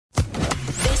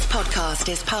podcast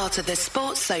is part of the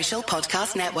Sports Social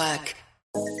Podcast Network.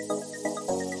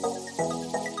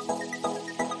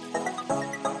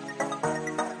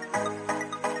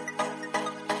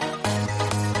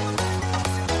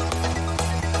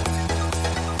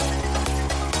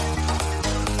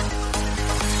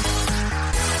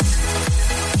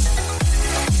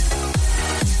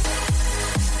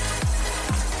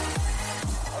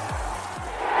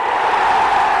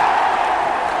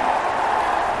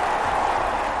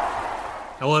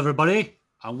 Hello everybody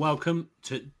and welcome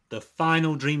to the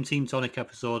final Dream Team Tonic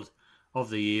episode of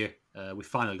the year. We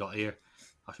finally got here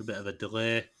after a bit of a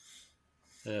delay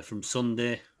from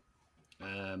Sunday.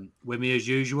 With me as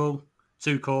usual,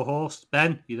 two co-hosts.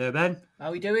 Ben, you there, Ben? How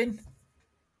are we doing?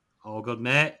 All good,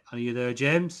 mate. Are you there,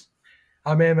 James?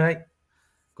 I'm here, mate.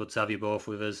 Good to have you both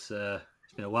with us.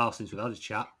 It's been a while since we've had a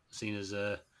chat, seeing as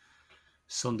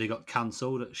Sunday got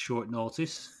cancelled at short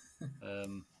notice.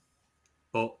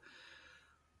 But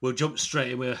we'll jump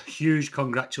straight in with a huge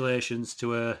congratulations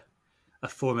to a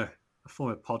former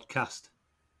podcast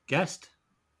guest,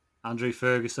 Andrew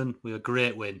Ferguson, with a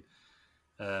great win.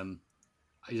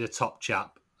 He's a top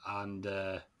chap and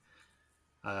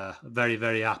very,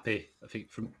 very happy. I think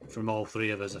from all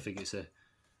three of us, I think it's a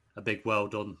big well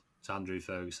done to Andrew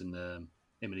Ferguson. Him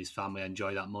and his family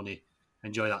enjoy that money,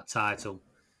 enjoy that title.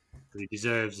 He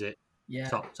deserves it. Yeah.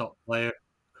 Top player.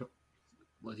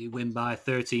 What did he win by?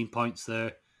 13 points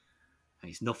there.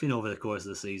 It's nothing over the course of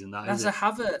the season. That's a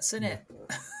Havertz, isn't it?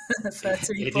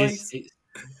 13 points. It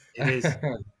is.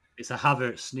 It's a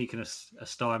Havertz sneaking a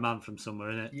star man from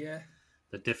somewhere, isn't it? Yeah.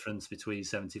 The difference between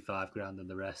 75 grand and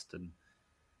the rest. And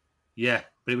yeah,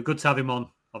 but it was good to have him on,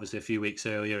 obviously, a few weeks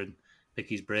earlier and pick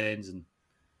his brains and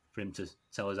for him to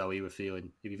tell us how he was feeling.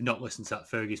 If you've not listened to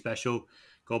that Fergie special,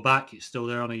 go back. It's still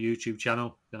there on a YouTube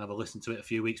channel. You're going to have a listen to it a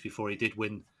few weeks before he did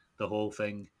win the whole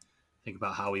thing. Think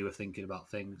about how he was thinking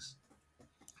about things.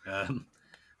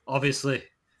 Obviously,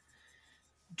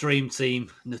 Dream Team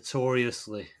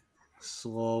notoriously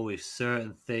slow with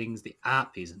certain things. The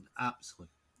app is an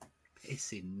absolute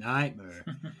pissing nightmare.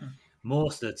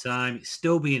 Most of the time, it's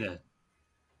still been a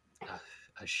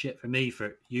shit for me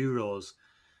for Euros.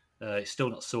 It's still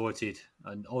not sorted,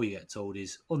 and all you get told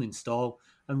is uninstall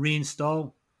and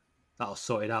reinstall. That'll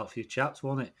sort it out for your chaps,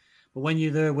 won't it? But when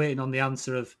you're there waiting on the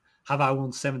answer of have I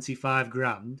won 75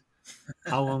 grand?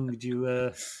 What do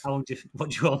you want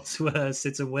to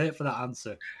sit and wait for that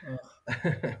answer?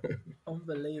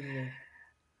 Unbelievable.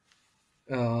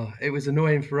 It was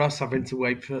annoying for us having to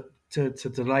wait to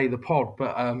delay the pod,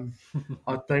 but I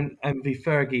don't envy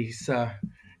Fergie's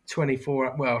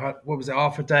 24. Well, what was it?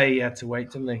 Half a day he had to wait,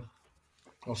 didn't he?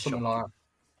 Or something like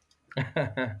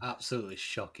that. Absolutely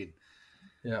shocking.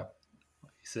 Yeah.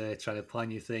 Say trying to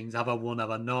plan your things. Have I won? Have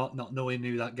I not knowing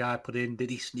who that guy put in? Did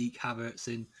he sneak Havertz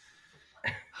in?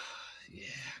 Yeah,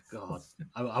 God,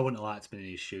 I wouldn't have liked to be in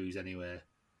his shoes anyway.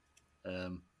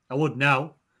 I would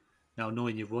now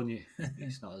knowing you've won,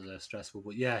 it's not as stressful.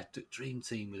 But yeah, Dream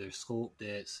Team with their slope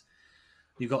dates.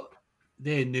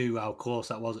 They knew how close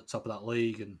that was at top of that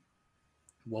league, and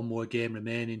one more game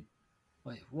remaining.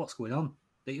 Wait, what's going on?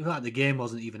 Like the game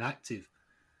wasn't even active.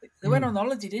 They went on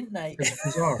holiday, didn't they? It's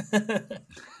bizarre.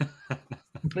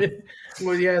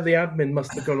 Well, yeah, the admin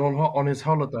must have gone on his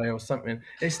holiday or something.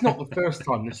 It's not the first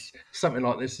time something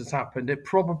like this has happened. It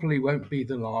probably won't be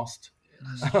the last.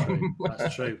 That's true.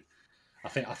 That's true. I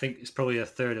think it's probably a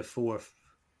third or fourth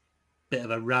bit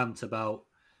of a rant about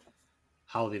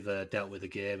how they've dealt with the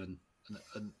game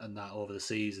and that over the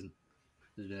season.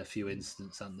 There's been a few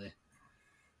incidents, haven't they?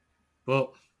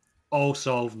 But all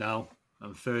solved now,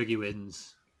 and Fergie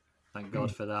wins. Thank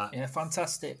God for that. Yeah,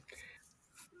 fantastic.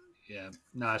 Yeah,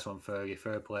 nice one, Fergie.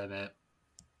 Fair play, mate.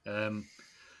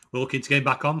 We're looking to get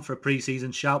back on for a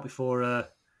pre-season shout before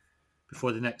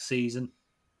the next season.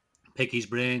 Pick his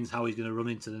brains, how he's going to run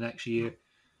into the next year,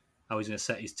 how he's going to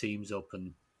set his teams up,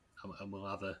 and we'll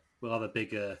have a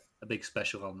big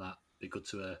special on that. Be good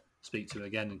to speak to him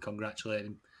again and congratulate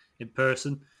him in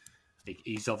person.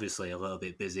 He's obviously a little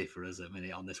bit busy for us at the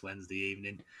minute on this Wednesday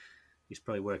evening. He's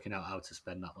probably working out how to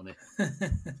spend that money,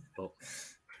 but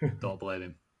don't blame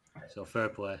him. So fair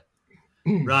play.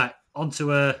 Right, on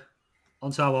to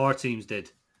how our teams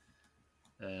did.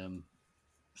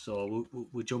 So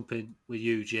we'll jump in with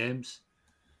you, James,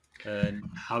 and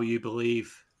how you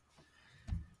believe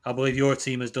your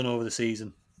team has done over the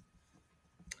season.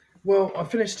 Well, I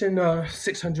finished in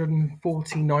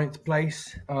 649th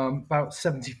place, about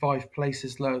 75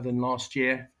 places lower than last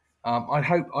year.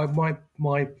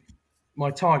 My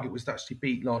target was to actually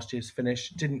beat last year's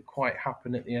finish. Didn't quite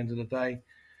happen at the end of the day.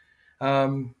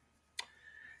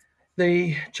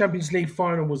 The Champions League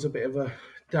final was a bit of a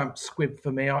damp squib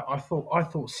for me. I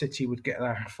thought City would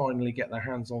finally get their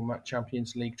hands on that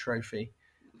Champions League trophy,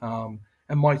 and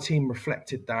my team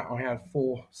reflected that. I had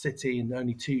 4 City and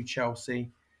only 2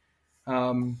 Chelsea.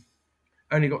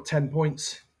 Only got 10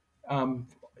 points on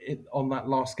that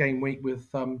last game week with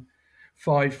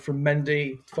 5 from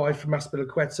Mendy, 5 from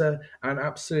Aspilicueta, and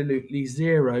absolutely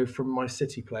 0 from my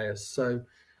City players. So,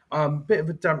 bit of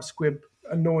a damp squib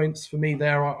annoyance for me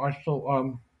there. I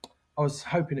thought I was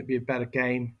hoping it'd be a better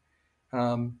game.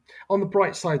 On the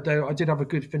bright side, though, I did have a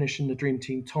good finish in the Dream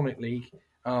Team Tonic League,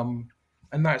 and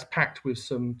that's packed with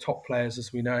some top players,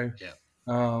 as we know.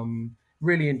 Yeah.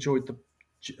 Really enjoyed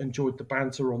the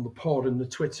banter on the pod and the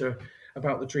Twitter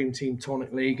about the Dream Team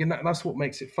Tonic League, and that's what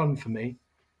makes it fun for me.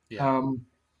 Yeah.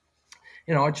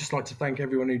 I'd just like to thank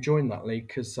everyone who joined that league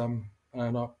because,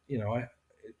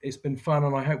 it's been fun,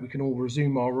 and I hope we can all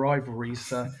resume our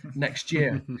rivalries next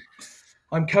year.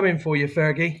 I'm coming for you,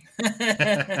 Fergie.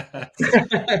 Yeah,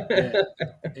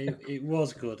 it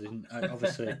was good, and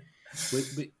obviously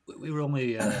we were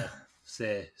only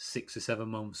say 6 or 7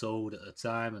 months old at the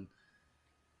time,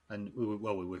 and we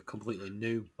were completely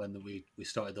new when we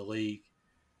started the league.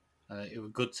 It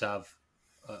was good to have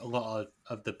a lot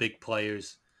of the big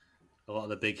players, a lot of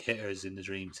the big hitters in the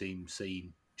Dream Team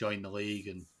scene join the league,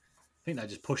 and I think that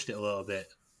just pushed it a little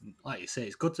bit. Like you say,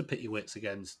 it's good to pit your wits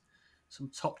against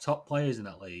some top players in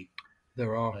that league.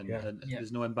 There are, and, yeah. and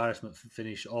there's no embarrassment for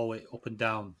finish all the way up and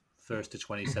down, 1st to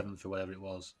 27th or whatever it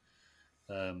was.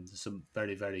 There's some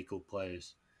very, very good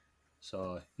players.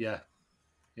 So yeah,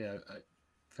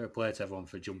 fair play to everyone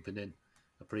for jumping in.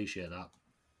 Appreciate that.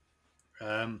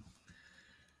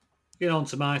 Getting on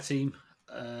to my team,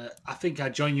 I think I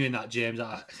join you in that, James.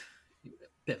 A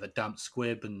bit of a damp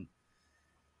squib, and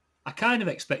I kind of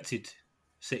expected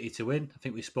City to win. I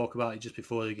think we spoke about it just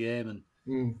before the game,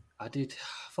 and I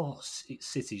thought it's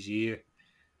City's year.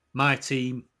 My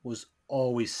team was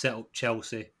always set up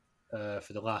Chelsea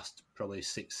for the last probably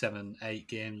 6, 7, 8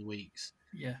 game weeks.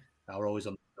 Yeah. I were always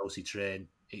on the Chelsea train.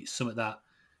 It's something that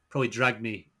probably dragged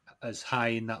me as high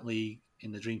in that league,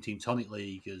 in the Dream Team Tonic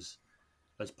League, as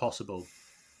possible.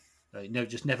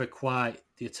 Just never quite,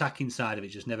 the attacking side of it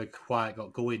just never quite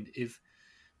got going. If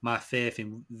my faith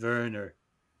in Werner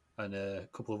and a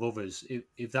couple of others,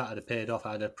 if that had paid off,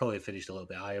 I'd have probably finished a little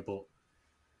bit higher, but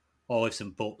all ifs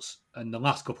and buts. And the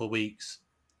last couple of weeks,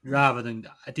 rather than,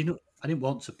 I didn't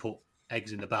want to put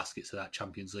eggs in the baskets of that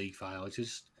Champions League final. I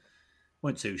just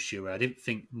weren't too sure. I didn't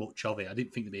think much of it. I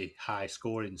didn't think there'd be high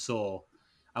scoring, so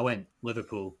I went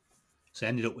Liverpool. So I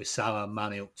ended up with Salah and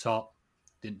Mane up top.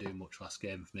 Didn't do much last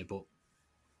game for me, but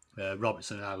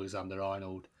Robertson and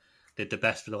Alexander-Arnold did the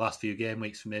best for the last few game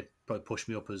weeks for me. Probably pushed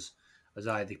me up as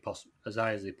high as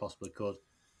they possibly could.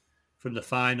 From the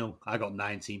final, I got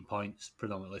 19 points,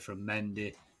 predominantly from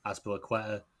Mendy,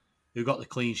 Aspilicueta, who got the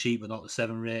clean sheet but not the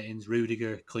 7 ratings.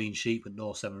 Rudiger, clean sheet but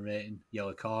no 7 rating,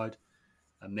 yellow card.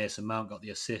 And Mason Mount got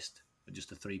the assist, but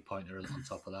just a 3-pointer on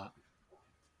top of that.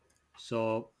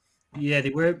 So, yeah,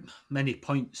 there weren't many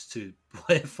points to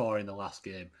play for in the last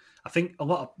game. I think a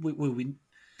lot of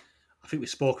I think we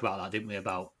spoke about that, didn't we?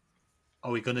 About,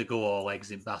 are we going to go all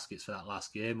eggs in baskets for that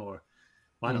last game, or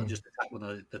why not just attack one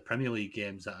of the Premier League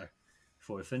games that are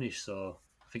before we finish? So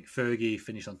I think Fergie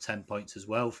finished on 10 points as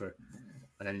well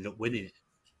and ended up winning it.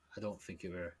 I don't think it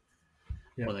were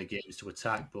one of the games to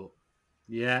attack, but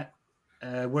yeah,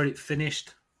 where it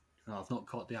finished, I've not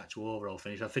caught the actual overall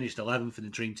finish. I finished 11th in the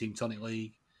Dream Team Tonic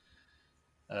League,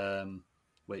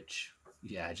 which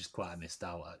I just quite missed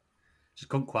out. I just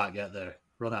couldn't quite get there.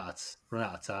 Run out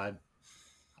of time.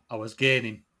 I was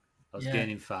gaining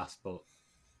fast, but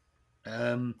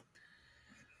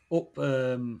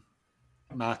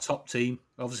my top team.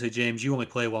 Obviously, James, you only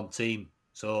play one team,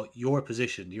 so your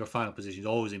final position, is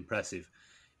always impressive.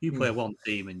 You play one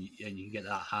team and you get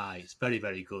that high. It's very,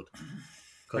 very good.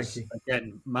 Because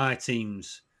again, my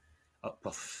teams,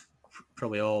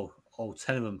 probably all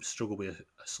 10 of them struggled with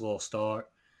a slow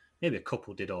start. Maybe a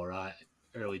couple did all right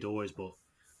early doors, but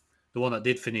the one that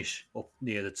did finish up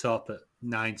near the top at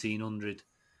 1900,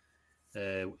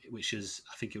 which is,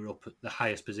 I think it were up at the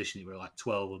highest position, it were like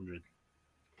 1200.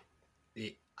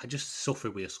 I just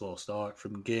suffered with a slow start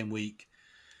from game week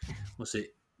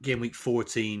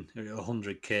 14 at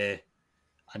 100k,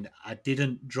 and I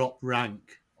didn't drop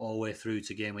rank all the way through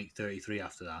to game week 33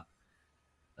 after that.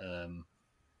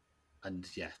 And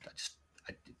yeah,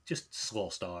 I just slow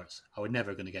starts. I was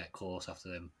never going to get close after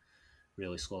them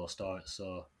really slow starts.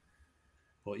 So,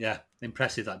 but yeah,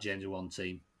 impressive that James won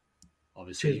team.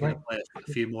 Obviously, Cheers, you're going to play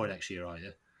a few more next year, aren't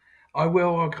you? I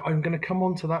will. I'm going to come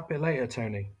on to that bit later,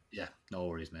 Tony. Yeah, no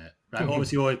worries, mate. Right,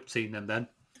 obviously you've seen them then.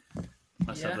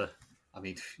 Let's Yeah.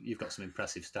 you've got some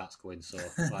impressive stats going, so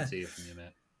I'd like to hear from you,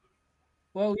 mate.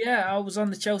 Well, yeah, I was on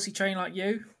the Chelsea train like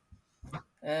you.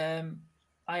 I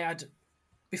had,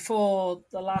 before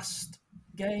the last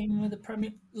game with the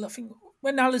Premier, I think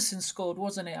when Alisson scored,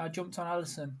 wasn't it? I jumped on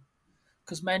Alisson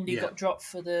because Mendy Yeah. got dropped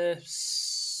for the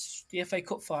FA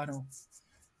Cup final.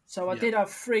 So I Yeah. did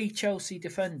have 3 Chelsea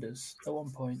defenders at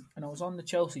one point, and I was on the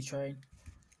Chelsea train.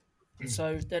 And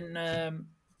so then I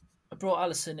brought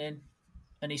Alisson in,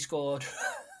 and he scored.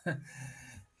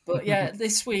 But yeah,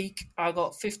 this week I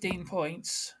got 15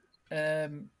 points.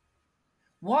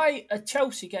 Why are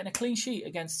Chelsea getting a clean sheet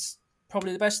against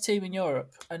probably the best team in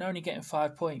Europe and only getting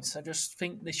 5 points? I just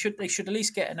think they should at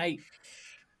least get an 8.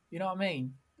 You know what I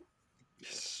mean?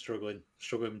 Struggling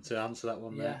to answer that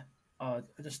one, Yeah. mate. Oh,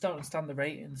 I just don't understand the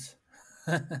ratings.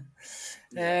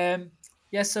 Yeah.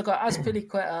 Yes, I got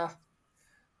Azpilicueta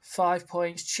 5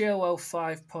 points, Chilwell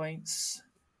 5 points,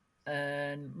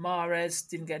 and Mahrez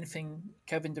didn't get anything.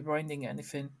 Kevin De Bruyne didn't get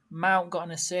anything. Mount got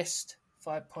an assist,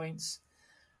 5 points.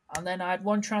 And then I had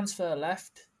 1 transfer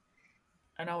left,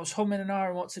 and I was humming and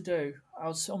ahhing what to do. I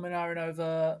was humming and ahhing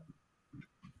over,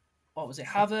 what was it,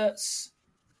 Havertz,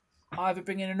 either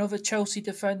bringing another Chelsea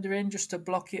defender in just to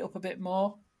block it up a bit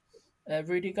more,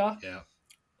 Rudiger, Yeah.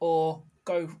 or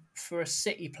go for a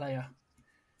City player.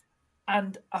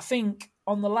 And I think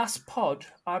on the last pod,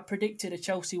 I predicted a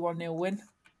Chelsea 1-0 win.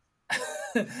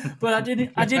 But I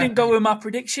didn't go with my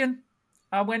prediction.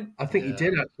 I think you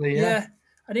did actually. Yeah.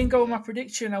 I didn't go with my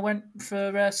prediction. I went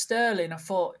for Sterling. I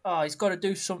thought, he's got to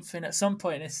do something at some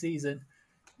point this season.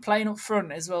 Playing up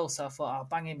front as well, so I thought I'll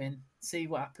bang him in, see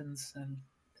what happens, and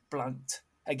blanked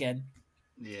again.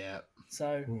 Yeah.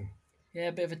 So,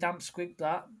 a bit of a damp squib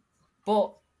that.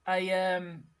 But I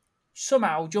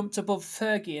somehow jumped above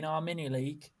Fergie in our mini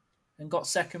league and got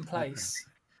second place.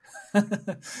 I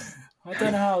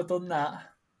don't know how I've done that.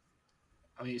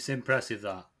 I mean, it's impressive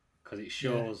that because it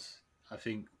shows. I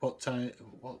think what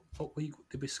week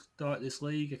did we start this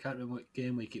league? I can't remember what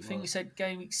game week it was. I think we said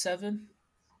game week 7.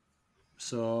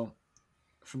 So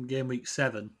from game week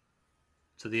 7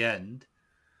 to the end,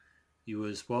 you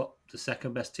was what, the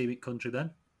second best team in country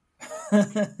then?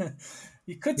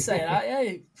 You could say that,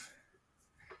 yeah.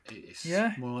 It's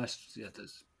more or less. Yeah,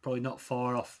 that's probably not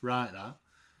far off right that,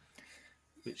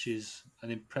 which is an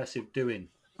impressive doing.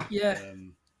 Yeah.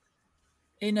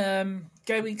 In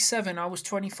game week 7, I was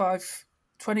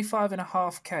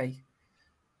 25.5K,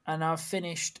 and I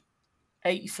finished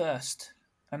 81st,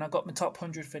 and I got my top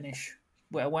 100 finish,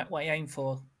 where I went what I aimed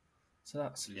for. So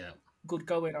that's good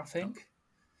going, I think.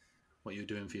 What you were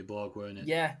doing for your blog, weren't it?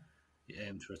 Yeah. You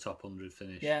aimed for a top 100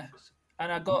 finish. Yeah.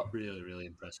 And I got really, really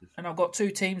impressive. And I've got 2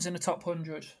 teams in the top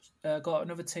 100. Got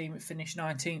another team that finished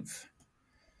 19th.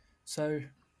 So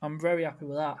I'm very happy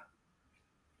with that.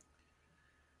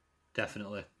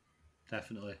 Definitely.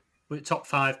 Were top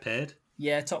 5 paid?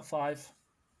 Yeah, top 5.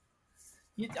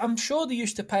 I'm sure they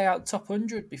used to pay out top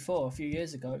 100 before, a few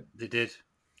years ago. They did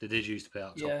used to pay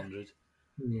out top 100.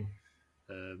 Yeah.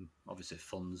 Obviously,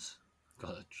 funds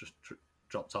got just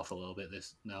dropped off a little bit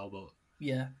this now, but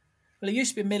yeah. Well, it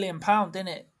used to be £1 million, didn't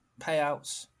it?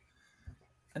 Payouts,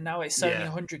 and now it's only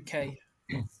 100K.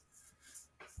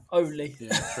 Only. Yeah,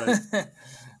 that's right.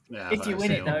 If you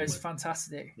win it, though, it's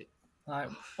fantastic. Like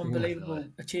unbelievable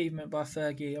definitely. achievement by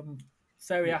Fergie. I'm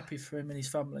very happy for him and his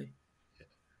family.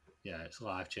 Yeah, it's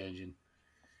life changing.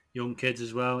 Young kids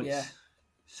as well. It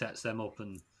sets them up,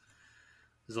 and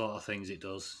there's a lot of things it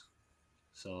does.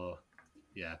 So,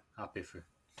 yeah, happy for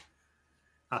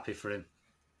him.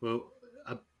 Well,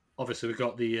 obviously we've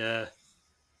got the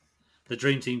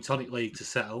Dream Team Tonic League to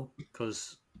settle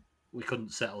because we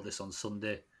couldn't settle this on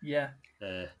Sunday. Yeah.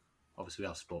 Obviously we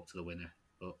have spoke to the winner,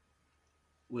 but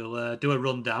we'll do a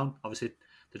rundown. Obviously,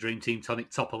 the Dream Team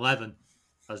Tonic Top 11,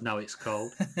 as now it's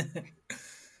called.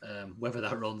 Whether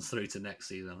that runs through to next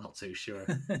season, I'm not too sure.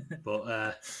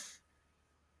 But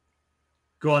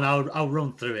go on, I'll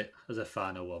run through it as a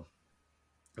final one.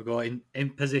 We'll go in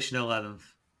position 11th.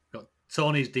 Got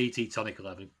Tony's DT Tonic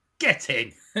 11. Get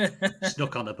in!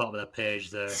 Snuck on the bottom of the page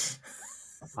there.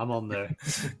 I'm on there.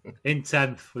 In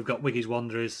 10th, we've got Wiggy's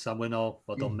Wanderers, Sam Winall.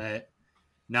 Well done, mate.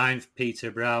 9th,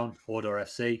 Peter Brown, Hodor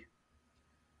FC.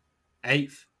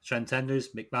 8th, Trent Enders,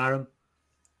 Mick Barham.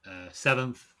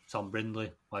 7th, Tom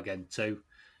Brindley. Well, again, 2.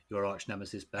 Your arch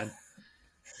nemesis, Ben.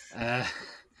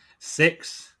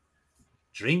 6th,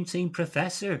 Dream Team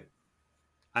Professor.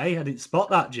 Hey, I didn't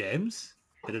spot that, James.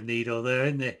 Bit of needle there,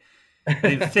 isn't there?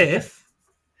 And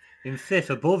in fifth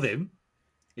above him,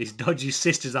 is Dodgy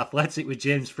Sisters Athletic with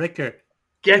James Fricker.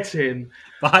 Get in.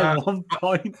 By 1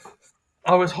 point.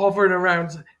 I was hovering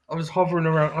around. I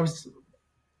was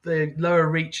the lower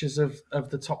reaches of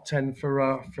the top 10 for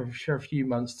a few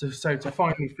months. To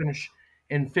finally finish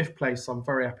in fifth place, I'm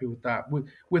very happy with that.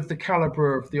 With the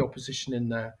caliber of the opposition in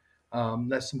there,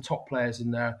 there's some top players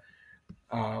in there.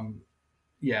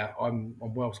 Yeah, I'm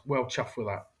well chuffed with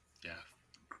that. Yeah,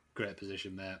 great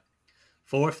position, mate.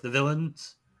 Fourth, the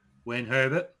Villains, Wayne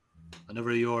Herbert,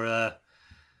 another of your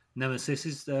nemesis.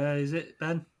 Is it,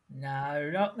 Ben? No,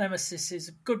 not nemesis.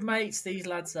 Good mates, these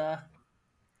lads are.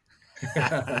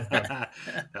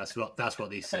 That's what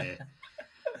they say.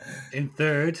 In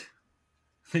third,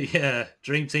 the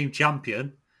Dream Team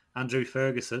champion, Andrew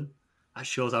Ferguson. That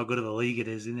shows how good of a league it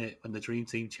is, isn't it? When the Dream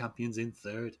Team champion's in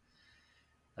third.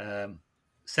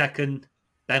 Second,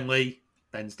 Ben Lee,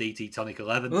 Ben's DT Tonic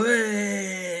 11.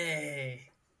 Way!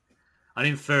 And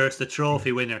in first, the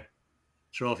trophy winner,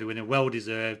 well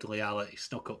deserved. Leal, he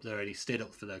snuck up there and he stayed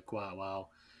up for there quite a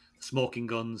while. The Smoking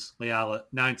Guns, Leal,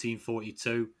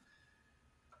 1942,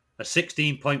 a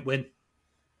 16-point win.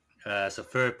 So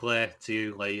fair play to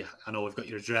you, Lee. I know we've got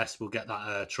your address. We'll get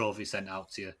that trophy sent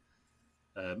out to you.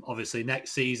 Obviously,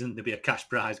 next season there'll be a cash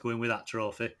prize going with that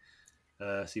trophy.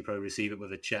 So you probably receive it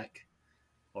with a check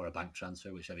or a bank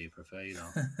transfer, whichever you prefer.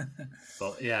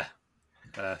 But yeah.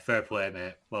 Fair play,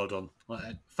 mate. Well done.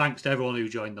 Thanks to everyone who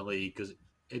joined the league because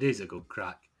it is a good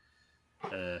crack.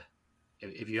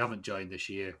 If you haven't joined this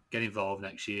year, get involved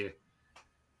next year.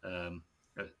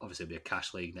 Obviously, it'll be a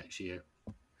cash league next year.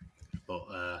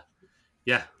 But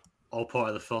yeah, all part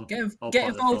of the fun. All part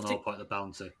of the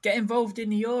bounty. Get involved in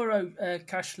the Euro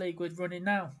Cash League we're running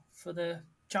now for the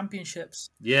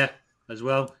championships. Yeah, as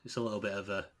well. It's a little bit of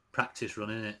a practice run,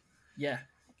 isn't it? Yeah.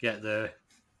 Get there.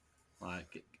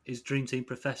 Is Dream Team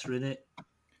Professor in it?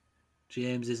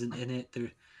 James isn't in it.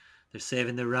 They're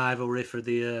saving the rivalry for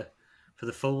the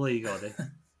full league, are they?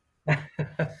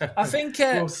 I think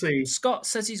we'll see. Scott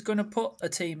says he's going to put a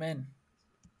team in.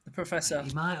 The Professor.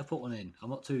 He might have put one in.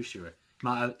 I'm not too sure. He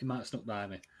might have snuck by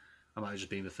me. I might have just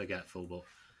been forgetful, but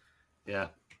yeah.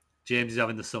 James is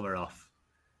having the summer off.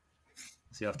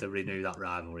 So you have to renew that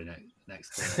rivalry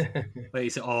next wait,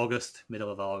 it's August,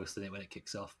 middle of August, isn't it, when it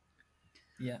kicks off?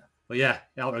 Yeah. But yeah,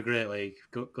 out of a great league.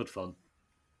 Good fun.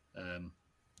 I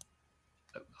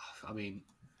mean,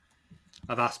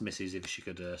 I've asked Mrs. if she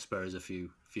could spare us a few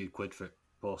quid for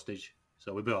postage.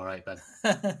 So we'll be all right, Ben.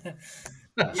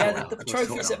 Yeah, the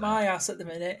trophy's at my house at the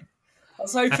minute. I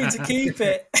was hoping to keep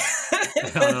it.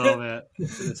 I know, mate.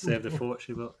 It saved a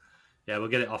fortune, but yeah, we'll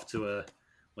get it off to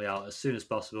Leal as soon as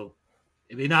possible.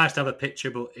 It'd be nice to have a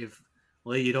picture, but if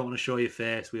Lee, you don't want to show your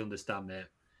face, we understand, mate.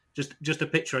 Just a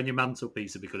picture on your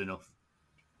mantelpiece would be good enough.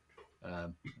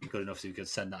 Good enough so you could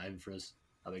send that in for us.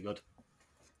 That'd be good.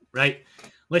 Right,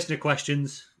 listener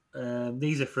questions.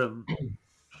 These are from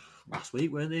last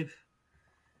week, weren't they?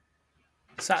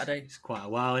 Saturday. It's quite a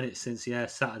while, isn't it? Since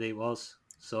Saturday it was.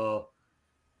 So,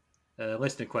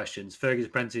 listener questions. Fergie's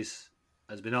Apprentice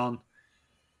has been on.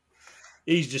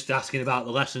 He's just asking about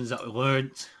the lessons that we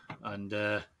learnt, and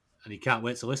he can't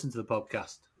wait to listen to the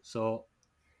podcast. So,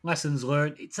 lessons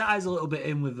learned. It ties a little bit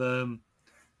in with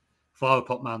Flower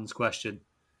Pot Man's question.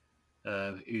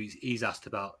 He's asked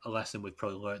about a lesson we've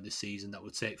probably learnt this season that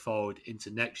would take forward into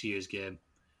next year's game.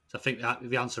 So I think that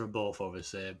the answer on both are the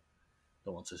same.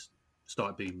 Don't want to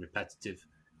start being repetitive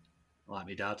like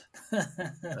my dad.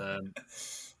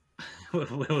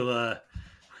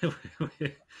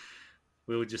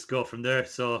 We'll just go from there.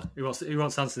 So who wants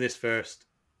to answer this first?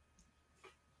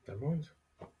 Don't mind.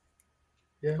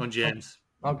 Yeah. On James.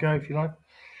 I'll go if you like.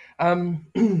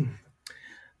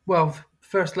 Well,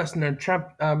 first lesson in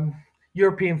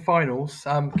European finals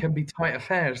can be tight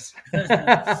affairs and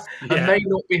may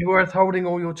not be worth holding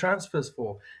all your transfers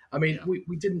for. I mean,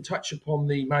 we didn't touch upon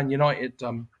the Man United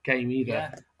game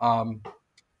either. Yeah.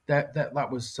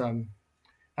 That was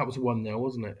 1-0,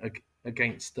 wasn't it,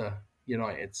 against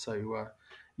United? So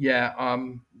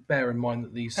bear in mind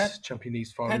that these Champions League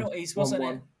finals penalties, wasn't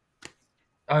it?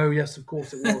 Oh yes, of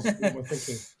course it was. What am I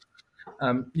thinking?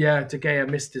 De Gea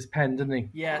missed his pen, didn't he?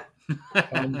 Yeah.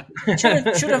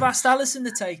 Should have asked Alisson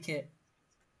to take it.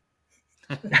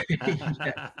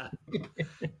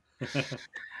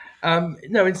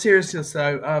 No, in seriousness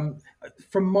though,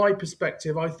 from my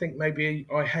perspective, I think maybe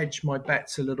I hedge my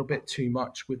bets a little bit too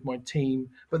much with my team.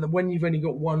 But then when you've only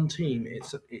got one team,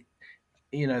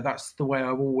 that's the way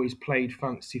I've always played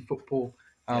fantasy football.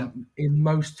 In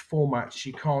most formats,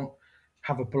 you can't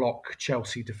have a block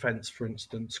Chelsea defence, for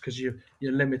instance, because you're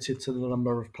limited to the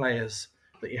number of players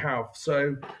that you have.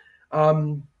 So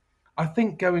I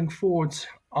think going forward,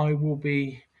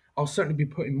 I'll certainly be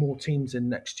putting more teams in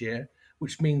next year.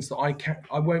 which means that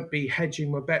I won't be hedging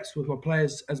my bets with my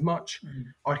players as much.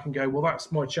 I can go, well,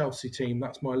 that's my Chelsea team,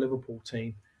 that's my Liverpool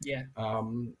team. Yeah.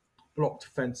 Block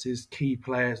defences, key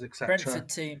players, etc. Brentford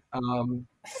team.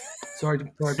 Sorry,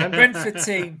 Ben. Brentford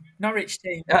team. Norwich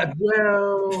team.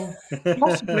 Well,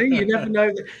 possibly. You never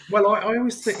know. Well, I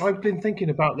always think I've been thinking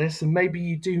about this, and maybe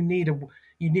you do need a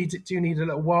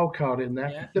little wild card in there.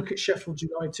 Yeah. Look at Sheffield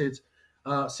United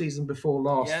season before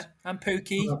last. Yeah. And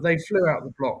Pookie. They flew out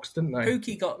the blocks, didn't they?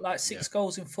 Pookie got like 6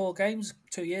 goals in 4 games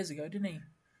 2 years ago, didn't he?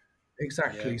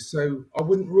 Exactly. Yeah. So I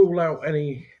wouldn't rule out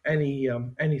anything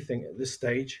at this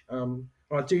stage.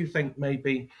 I do think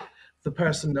maybe the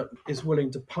person that is willing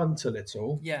to punt a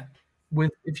little. Yeah.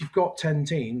 If you've got 10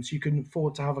 teams, you can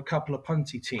afford to have a couple of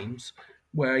punty teams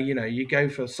where you go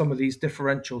for some of these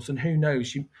differentials, and who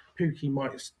knows, Pookie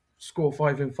might score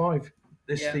 5 in 5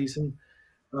 this season.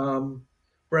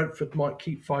 Brentford might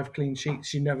keep 5 clean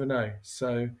sheets. You never know.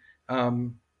 So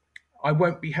I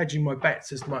won't be hedging my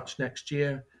bets as much next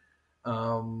year.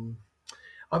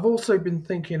 I've also been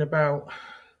thinking about.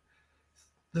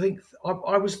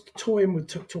 I was toying with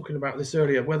talking about this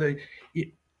earlier.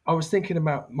 I was thinking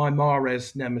about my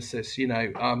Mahrez nemesis,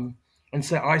 and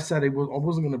so I said I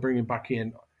wasn't going to bring him back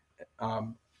in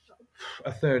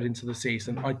a third into the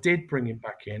season. I did bring him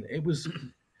back in. It was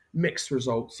mixed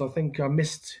results. I think I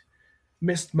missed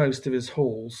most of his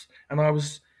hauls, and I've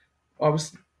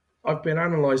been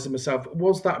analysing myself.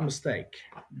 Was that a mistake?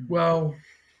 Well,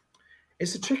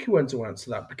 it's a tricky one to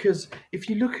answer that, because if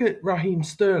you look at Raheem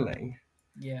Sterling.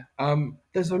 Yeah.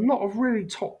 There's a lot of really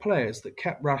top players that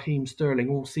kept Raheem Sterling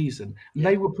all season. And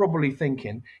they were probably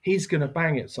thinking he's going to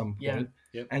bang at some point.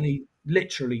 Yep. And he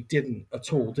literally didn't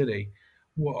at all, did he?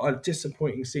 What a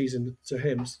disappointing season to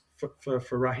him for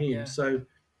Raheem. Yeah.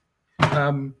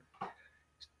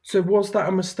 So was that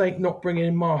a mistake not bringing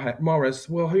in Mahrez?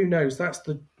 Well, who knows? That's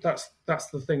the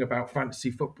thing about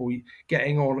fantasy football,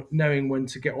 getting on, knowing when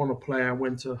to get on a player,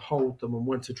 when to hold them, and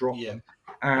when to drop them.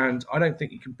 And I don't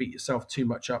think you can beat yourself too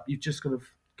much up. You've just got to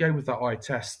go with that eye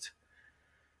test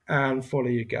and follow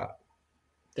your gut.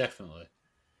 Definitely.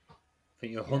 I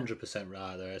think you're 100%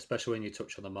 right there, especially when you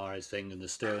touch on the Mahrez thing and the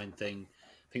Sterling thing.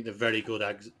 I think they're very good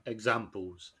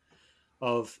examples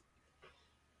of,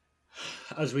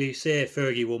 as we say,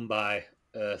 Fergie won by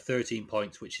 13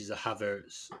 points, which is a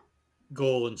Havertz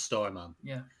goal and star man.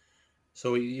 Yeah.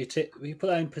 So you put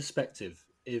that in perspective.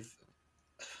 If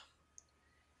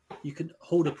you can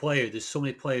hold a player, there's so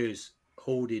many players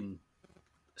holding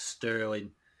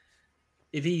Sterling.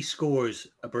 If he scores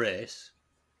a brace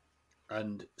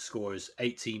and scores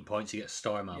 18 points, he gets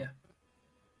star man. Yeah.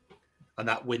 And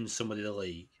that wins somebody the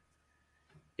league.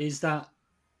 Have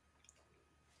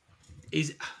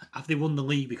they won the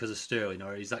league because of Sterling,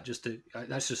 or is that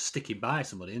that's just sticking by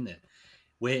somebody, isn't it?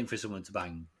 Waiting for someone to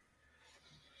bang.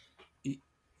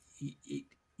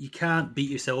 You can't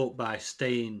beat yourself up by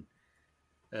staying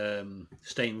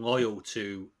loyal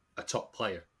to a top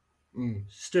player.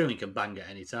 Sterling can bang at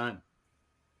any time.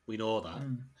 We know that.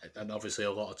 And obviously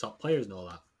a lot of top players know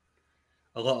that.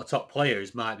 A lot of top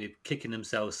players might be kicking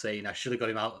themselves saying, I should have got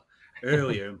him out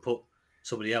earlier and put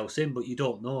somebody else in, but you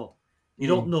don't know. You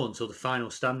don't know until the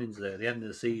final standings there at the end of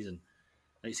the season.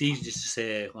 And it's easy just to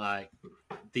say, like,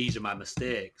 these are my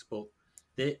mistakes, but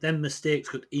them mistakes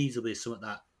could easily be something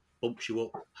that bumps you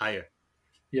up higher.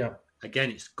 Yeah.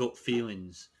 Again, it's gut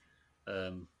feelings,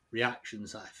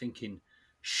 reactions. I'm thinking,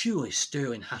 surely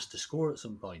Sterling has to score at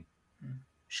some point.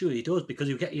 Surely he does, because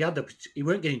he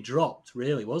weren't getting dropped,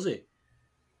 really, was he?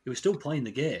 He was still playing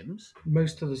the games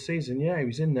most of the season. Yeah, he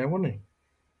was in there, wasn't he?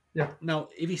 Yeah. Now,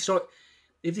 if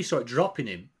they start dropping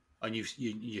him and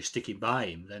you're sticking by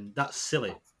him, then that's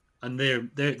silly, and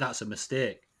that's a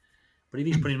mistake. But if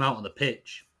he's putting him out on the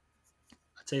pitch,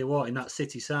 I tell you what, in that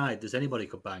City side, does anybody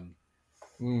could bang.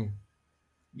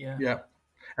 Yeah. Yeah.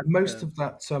 And most of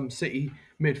that City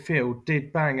midfield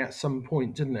did bang at some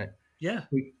point, didn't it? Yeah.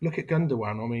 Look at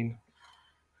Gundogan. I mean,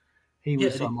 he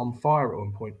was on fire at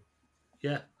one point.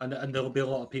 Yeah, and there'll be a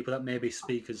lot of people that maybe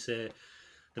speak and say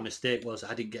the mistake was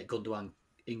I didn't get Gundogan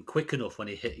in quick enough when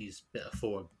he hit his bit of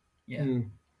form. Yeah.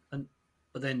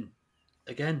 But then,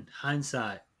 again,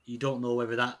 hindsight, you don't know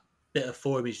whether that bit of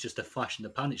form is just a flash in the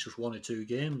pan. It's just 1 or 2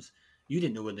 games. You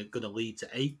didn't know when they're going to lead to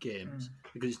 8 games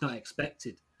because it's not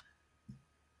expected.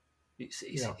 It's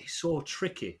so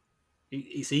tricky.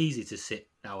 It's easy to sit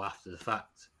now after the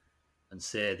fact and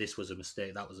say this was a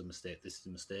mistake, that was a mistake, this is a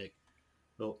mistake.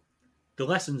 But the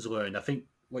lessons learned, I think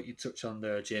what you touched on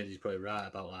there, James, is probably right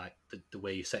about like the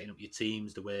way you're setting up your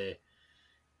teams, the way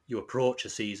you approach a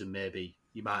season. Maybe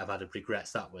you might have had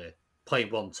regrets that way.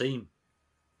 Playing one team,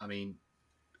 I mean,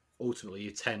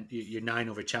 ultimately you're 9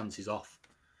 other chances off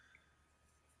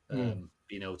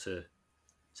being able to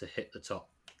hit the top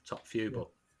few. Yeah. But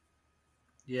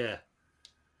yeah,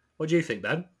 what do you think,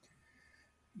 Ben?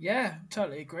 Yeah,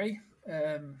 totally agree.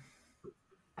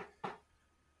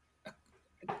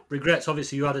 Regrets,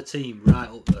 obviously, you had a team right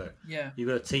up there. Yeah. You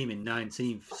got a team in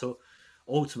 19th. So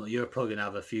ultimately, you're probably going to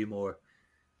have a few more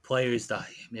players that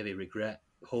you maybe regret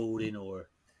holding or.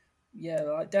 Yeah,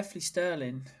 like definitely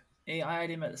Sterling. I had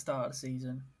him at the start of the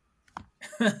season.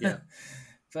 Yeah.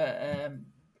 But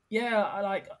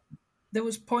yeah, there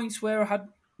was points where I had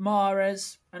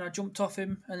Mahrez and I jumped off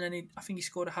him, and then I think he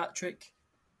scored a hat trick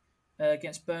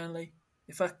against Burnley.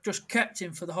 If I just kept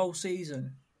him for the whole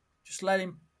season, just let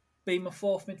him be my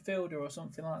fourth midfielder or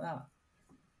something like that,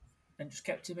 and just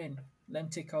kept him in, let him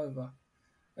tick over.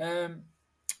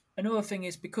 Another thing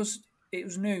is because it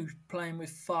was new playing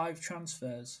with 5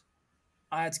 transfers,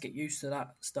 I had to get used to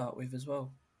that to start with as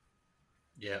well.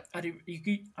 Yeah.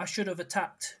 I should have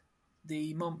attacked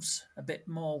the months a bit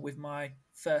more with my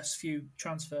first few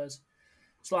transfers.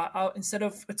 It's like instead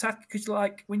of attack, because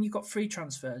like when you've got 3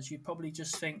 transfers, you probably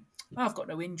just think, oh, I've got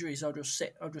no injuries. I'll just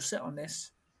sit on this.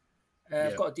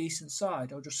 I've got a decent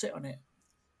side. I'll just sit on it.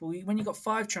 But when you've got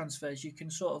 5 transfers, you can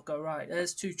sort of go, right,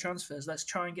 there's 2 transfers. Let's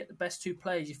try and get the best 2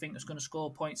 players you think that's going to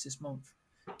score points this month.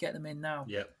 Get them in now.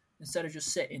 Yeah. Instead of just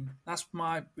sitting. That's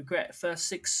my regret.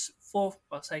 First 5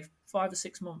 or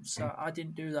 6 months, I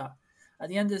didn't do that. At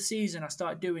the end of the season, I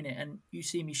started doing it, and you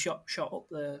see me shot up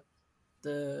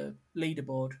the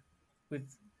leaderboard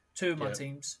with 2 of my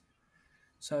teams.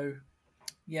 So,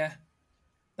 yeah,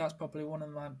 that's probably one of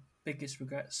my biggest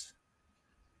regrets.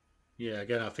 Yeah,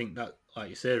 again, I think that, like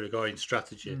you say, regarding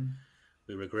strategy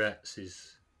with regrets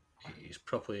is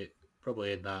probably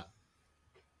in that.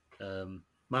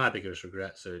 My biggest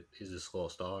regrets is the slow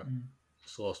start.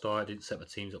 Slow start. I didn't set my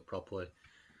teams up properly.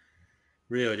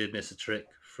 Really did miss a trick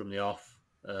from the off.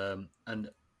 And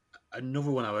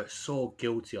another one I was so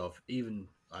guilty of, even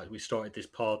like we started this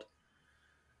pod.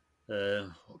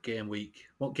 What game week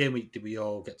did we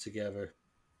all get together?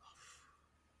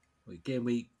 Game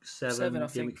week 7, I game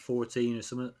think. week 14 or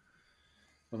something.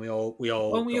 When we all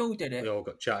did it. We all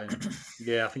got chatting.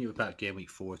 Yeah, I think it was about game week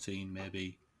 14,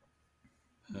 maybe.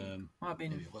 Might have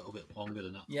been maybe a little bit longer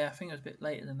than that. Yeah, I think it was a bit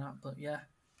later than that, but yeah.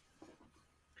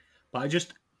 But I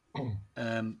just,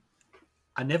 I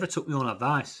never took my own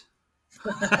advice.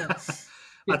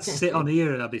 I'd sit on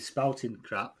here and I'd be spouting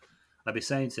crap. I'd be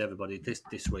saying to everybody, "This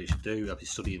is what you should do." I'd be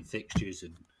studying fixtures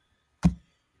and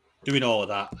doing all of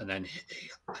that, and then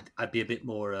I'd be a bit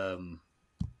more.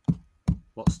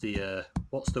 What's the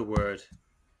word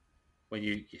when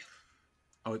you?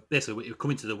 Basically, you're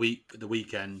coming to the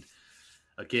weekend.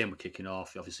 A game were kicking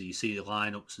off. Obviously, you see the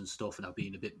lineups and stuff, and I've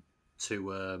been a bit too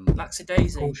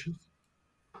lackadaisy.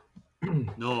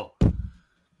 No,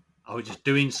 I was just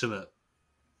doing something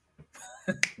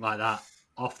like that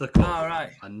off the cuff. Oh,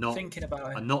 right. And not thinking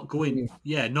about it. And not going,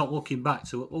 not looking back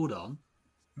to hold on,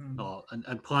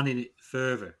 and planning it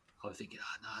further. I was thinking,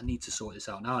 I need to sort this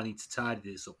out now. I need to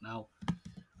tidy this up now.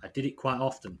 I did it quite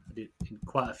often. I did in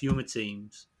quite a few of my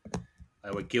teams.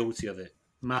 I was guilty of it,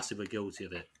 massively guilty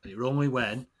of it. But it was only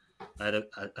when I had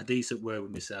a decent word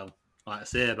with myself. Like I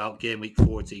say about game week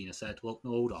 14, I said, look,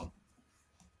 no, hold on.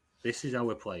 This is how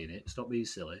we're playing it. Stop being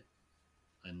silly.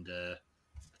 And I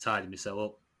tidied myself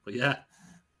up. But yeah,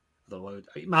 I don't know.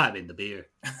 It might have been the beer.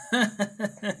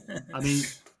 I mean,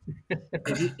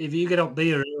 if you get up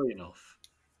beer early enough,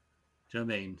 do you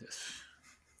know what I mean?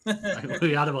 We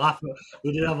did have a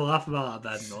laugh about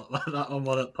that, Ben, that on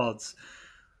one of the pods.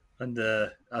 And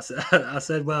I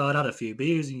said, well, I'd had a few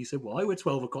beers, and you said, why? We're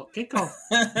 12 o'clock kickoff.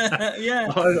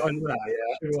 Yeah.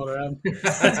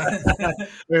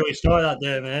 Really started that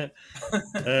day, mate.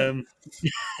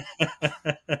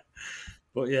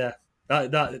 But yeah,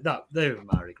 that they were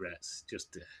my regrets.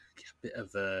 Just a bit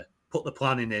of put the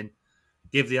planning in,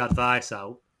 give the advice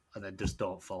out, and then just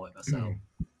don't follow it myself.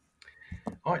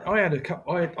 I had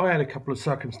a couple of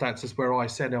circumstances where I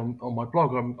said on my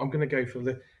blog, I'm going to go for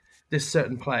this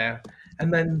certain player,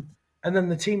 and then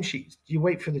the team sheets. You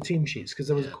wait for the team sheets because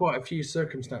there was quite a few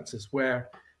circumstances where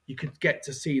you could get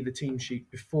to see the team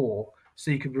sheet before,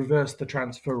 so you could reverse the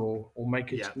transfer or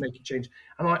make a change.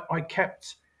 And I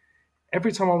kept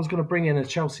every time I was going to bring in a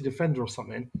Chelsea defender or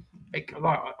something,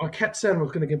 I kept saying I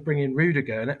was going to bring in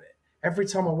Rudiger, and every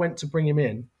time I went to bring him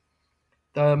in,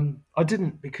 I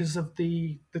didn't because of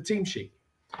the team sheet.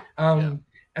 And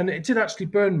it did actually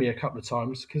burn me a couple of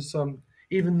times because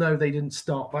even though they didn't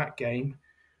start that game,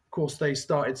 of course they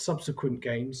started subsequent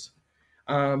games.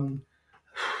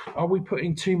 are we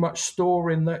putting too much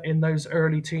store in those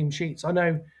early team sheets? I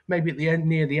know maybe at the end,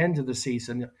 near the end of the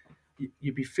season,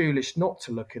 you'd be foolish not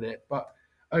to look at it, but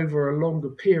over a longer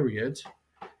period,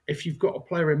 if you've got a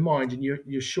player in mind and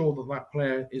you're sure that that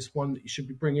player is one that you should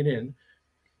be bringing in,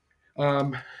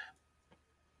 I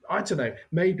don't know.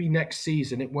 Maybe next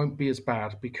season it won't be as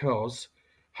bad because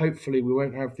hopefully we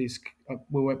won't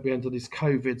be under this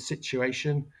COVID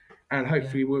situation, and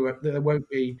hopefully there won't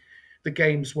be the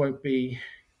games won't be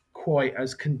quite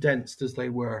as condensed as they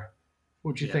were.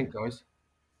 What do you Yeah. think, guys?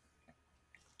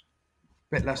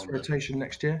 Bit less On the- rotation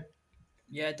next year.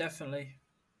 Yeah, definitely.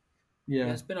 Yeah.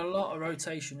 There's been a lot of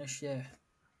rotation this year.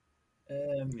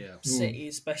 Yeah. City,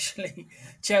 especially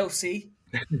Chelsea.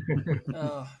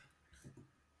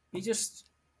 You just,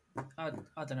 I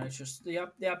don't know. It's just they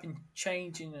have been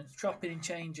changing and chopping and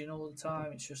changing all the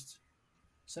time. It's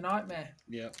a nightmare.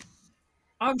 Yeah.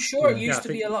 I'm sure it Yeah. used I to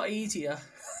be think- a lot easier.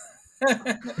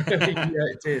 Yeah,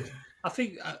 it did. I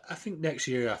think next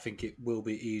year I think it will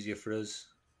be easier for us.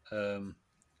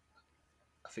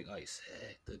 I think, like you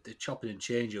say, the chopping and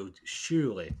changing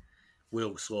surely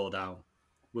will slow down.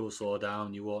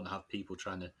 You won't have people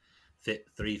trying to fit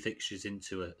 3 fixtures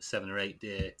into a 7 or 8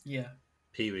 day Yeah,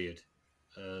 period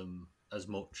as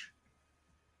much.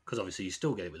 Because obviously you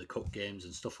still get it with the cup games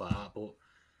and stuff like that. But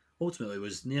ultimately, it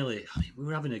was nearly. I mean, we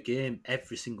were having a game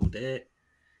every single day.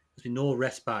 There's been no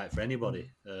respite for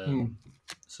anybody.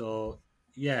 So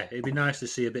yeah, it'd be nice to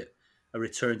see a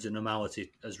return to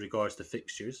normality as regards to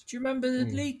fixtures. do you remember the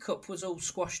League Cup was all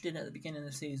squashed in at the beginning of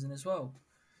the season as well?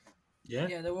 Yeah,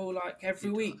 Yeah, they were all like every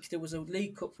week there was a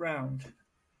League Cup round.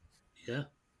 yeah.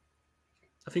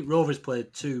 I think Rovers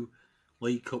played 2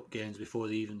 League Cup games before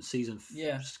the even season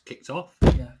kicked off.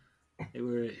 Yeah, It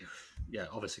were, yeah,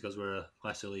 obviously because we're a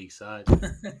lesser league side,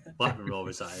 Blackburn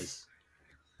Rovers that is.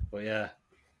 But yeah,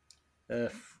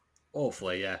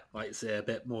 hopefully, yeah, like I say, a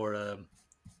bit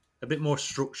more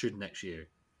structured next year,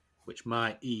 which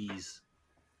might ease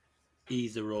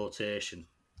the rotation.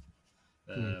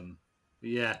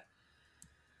 Yeah,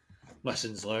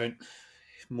 lessons learned,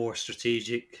 more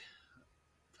strategic.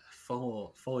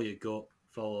 Follow your gut.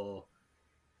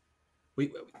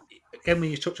 Again,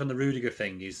 when you touch on the Rudiger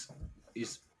thing, is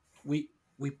we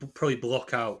probably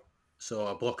block out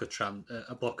a block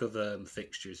of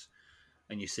fixtures,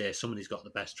 and you say somebody's got the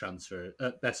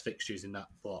best fixtures in that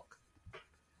block,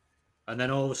 and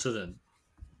then all of a sudden,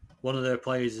 one of their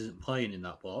players isn't playing in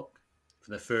that block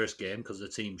for the first game because of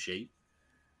the team sheet,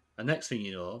 and next thing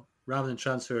you know, rather than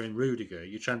transferring Rudiger,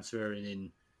 you're transferring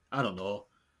in, I don't know,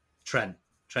 Trent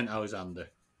Alexander,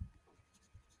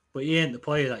 but he ain't the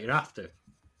player that you're after.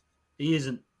 He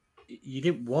isn't. You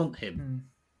didn't want him,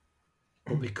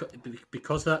 but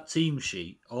because that team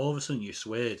sheet, all of a sudden you're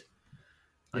swayed,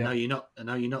 and now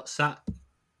you're not sat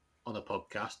on a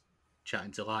podcast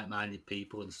chatting to like-minded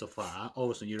people and stuff like that. All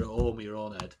of a sudden you're at home with your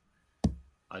own head,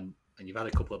 and you've had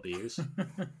a couple of beers,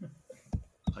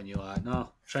 and you're like,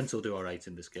 no, Trent will do all right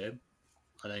in this game,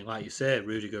 and then like you say,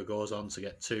 Rudiger goes on to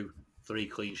get 2-3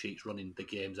 clean sheets running the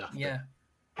games after. yeah.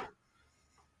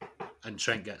 And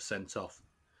Trent gets sent off.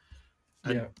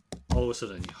 And all of a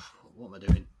sudden, what am I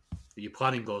doing? Your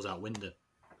planning goes out window.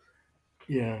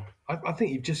 Yeah, I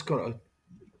think you've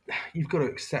got to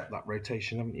accept that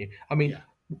rotation, haven't you? I mean,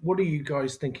 what are you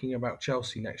guys thinking about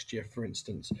Chelsea next year, for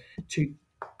instance?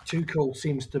 Tuchel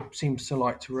seems to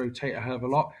like to rotate a hell of a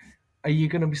lot. Are you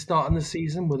going to be starting the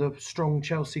season with a strong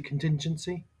Chelsea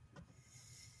contingency?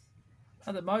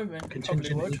 At the moment, I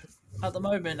probably would. At the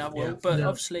moment, I will, but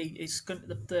obviously, it's going.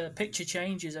 The picture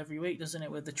changes every week, doesn't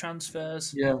it, with the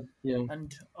transfers? Yeah.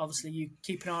 And obviously, you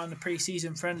keep an eye on the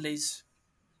pre-season friendlies.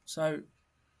 So,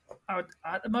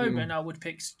 at the moment, I would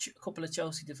pick a couple of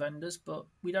Chelsea defenders, but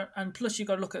we don't. And plus, you've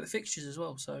got to look at the fixtures as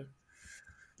well. So,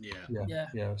 yeah,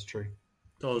 that's true.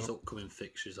 Those upcoming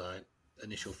fixtures,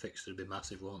 initial fixtures, would be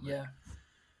massive, won't they?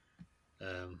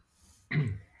 Yeah.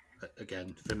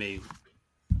 Again, for me,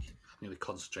 I'm going to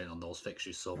concentrate on those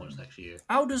fixtures so much next year.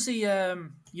 How does the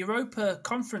Europa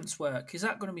Conference work? Is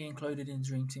that going to be included in the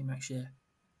Dream Team next year?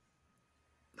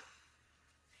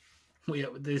 Well, yeah,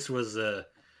 this was a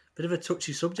bit of a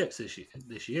touchy subject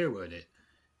this year, weren't it?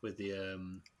 With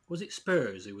the was it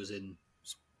Spurs who was in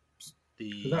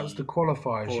the? But that was the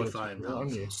qualifying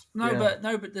round.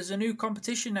 But there's a new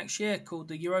competition next year called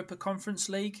the Europa Conference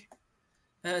League.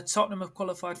 Tottenham have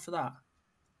qualified for that.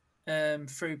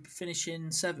 Through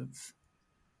finishing 7th,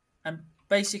 and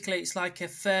basically it's like a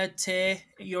 3rd tier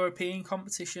European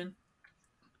competition.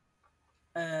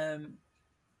 So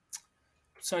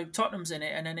Tottenham's in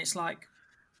it, and then it's like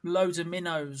loads of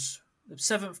minnows.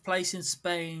 7th place in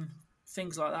Spain,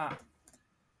 things like that.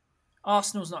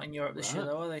 Arsenal's not in Europe this year, Right.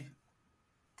 though, are they?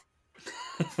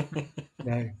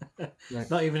 No.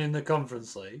 Not even in the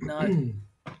Conference League. No.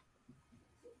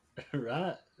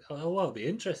 Right. Oh, well, it'll be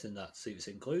interesting that to see what's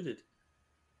included.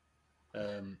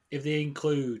 If they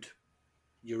include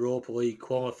Europa League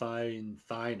qualifying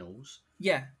finals,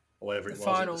 Yeah, or whatever the it was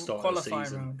at the final start of the qualifying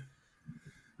season, round.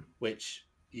 which,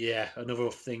 yeah, another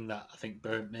thing that I think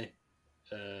burnt me,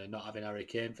 not having Harry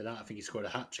Kane for that. I think he scored a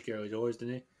hat-trick early doors,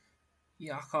 didn't he?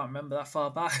 Yeah, I can't remember that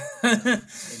far back.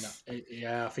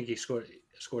 I think he scored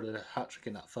a hat-trick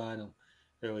in that final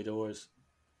early doors.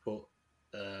 But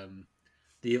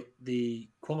the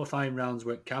qualifying rounds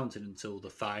weren't counted until the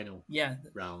final yeah,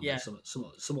 round. yeah,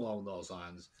 Some along those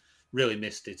lines. Really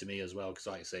missed it to me as well because,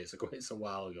 like I say, it's a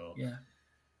while ago. yeah.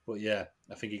 But yeah,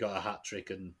 I think he got a hat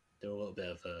trick, and there was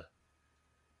a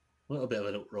little bit of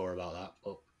an uproar about that.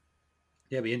 But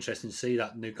yeah, it'd be interesting to see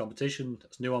that new competition.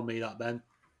 That's new on me, that Ben.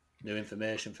 New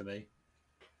information for me.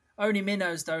 Only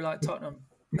minnows though, like Tottenham.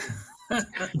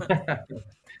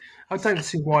 I don't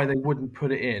see why they wouldn't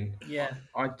put it in. Yeah,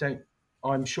 I don't.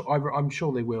 I'm sure. I'm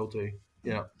sure they will do.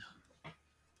 Yeah.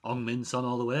 Ong Min Son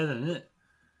all the way, then, isn't it?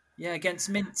 yeah. Against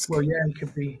Minsk. Well, yeah, he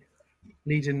could be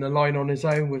leading the line on his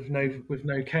own with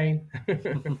no Kane.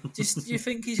 Do you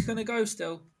think he's going to go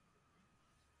still?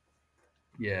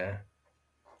 Yeah.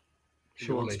 If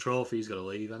he wants Surely. trophy, he's got to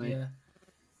leave, hasn't he? Yeah,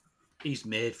 He's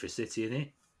made for City, isn't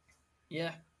he?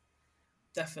 yeah,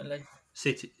 definitely.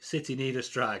 City need a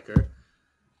striker.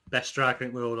 Best striker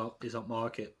in the world is on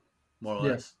market, more or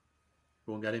Yeah. less.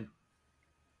 Go and get him.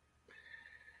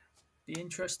 Be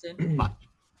interesting.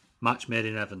 Match made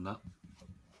in heaven, that.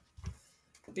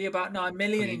 Be about 9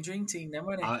 million in Dream Team then,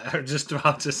 won't it? I'm just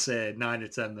about to say 9 or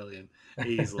 10 million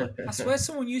easily. I swear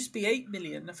someone used to be 8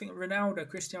 million. I think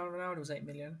Cristiano Ronaldo was 8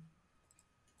 million.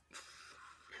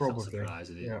 Not Probably.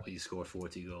 surprising, Yeah. he scored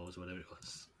 40 goals, whatever it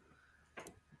was.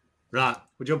 Right,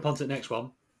 we'll jump on to the next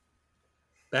one.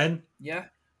 Ben, Yeah.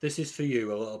 this is for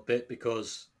you a little bit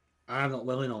because I'm not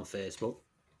willing on Facebook.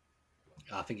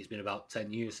 I think it's been about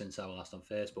 10 years since I was last on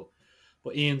Facebook.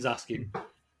 But Ian's asking,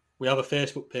 we have a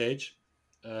Facebook page.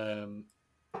 How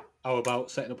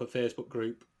about setting up a Facebook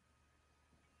group?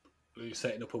 We're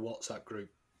setting up a WhatsApp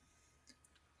group.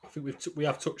 I think we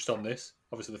have touched on this.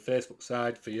 Obviously, the Facebook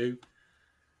side for you.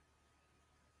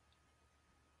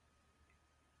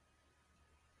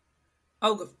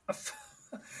 Oh, I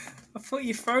thought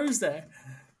you froze there.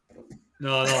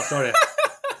 No, sorry.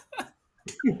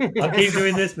 I keep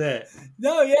doing this, mate.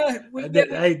 No, yeah.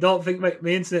 Hey, don't think my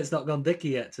internet's not gone dicky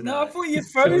yet tonight. No, I thought you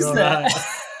froze there.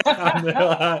 I'm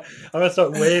gonna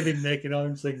start waving, making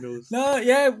arm signals. No,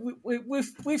 yeah,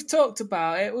 we've talked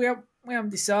about it. We haven't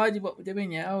decided what we're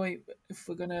doing yet. Are we? If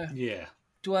we're gonna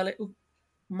dwell it, we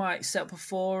might set up a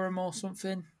forum or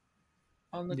something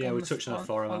on the we're touching on a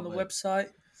forum on the website.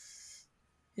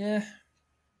 Yeah,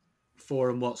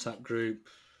 forum, WhatsApp group,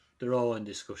 they're all in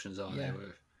discussions, aren't they?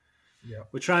 Yeah.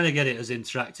 We're trying to get it as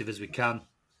interactive as we can.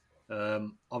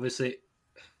 Obviously, it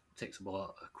takes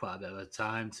quite a bit of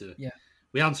time to. Yeah.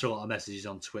 We answer a lot of messages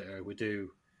on Twitter. We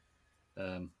do.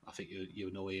 I think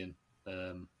you know Ian.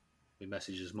 We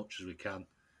message as much as we can.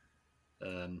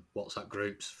 WhatsApp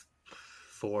groups,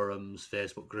 forums,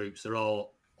 Facebook groups. They're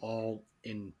all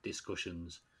in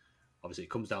discussions. Obviously, it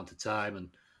comes down to time and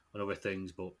other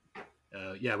things, but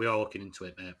we are looking into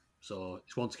it, mate. So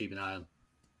it's one to keep an eye on,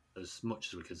 as much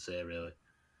as we can say, really.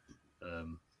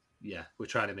 We're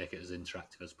trying to make it as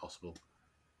interactive as possible.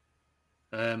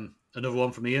 Another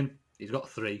one from Ian. He's got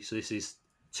 3, so this is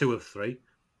 2 of 3.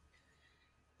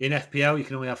 In FPL, you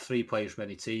can only have 3 players from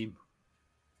any team.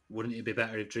 Wouldn't it be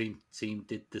better if Dream Team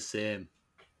did the same?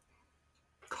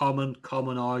 Common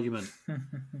argument.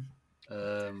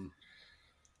 Do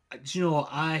you know what?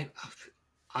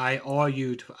 I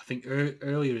argued, I think,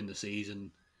 earlier in the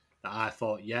season that I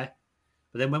thought,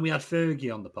 but then when we had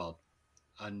Fergie on the pod,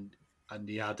 and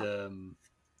he had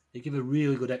he gave a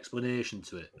really good explanation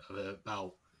to it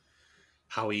about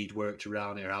how he'd worked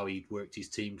around it, or how he'd worked his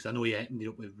team, because I know he ended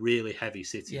up with really heavy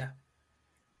City. Yeah.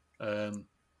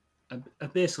 And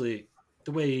basically,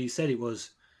 the way he said it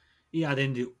was, he had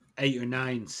ended up 8 or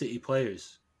 9 City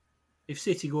players. If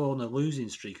City go on a losing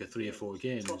streak of 3 or 4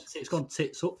 games, it's gone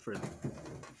tits up for him.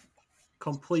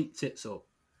 Complete tits up.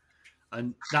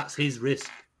 And that's his risk.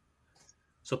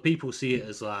 So people see it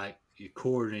as like you're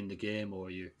cornering the game, or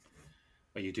you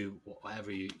do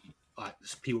whatever you like.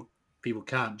 People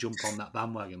can't jump on that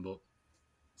bandwagon, but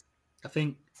I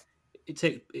think it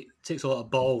takes a lot of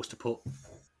balls to put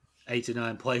 8 or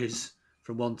 9 players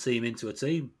from one team into a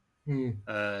team.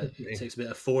 It takes a bit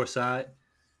of foresight.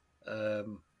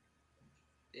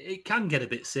 It can get a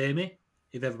bit samey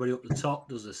if everybody up the top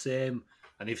does the same,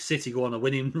 and if City go on a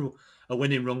winning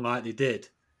run like they did,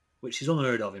 which is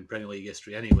unheard of in Premier League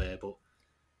history anyway, but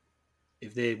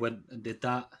if they went and did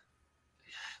that,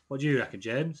 what do you reckon,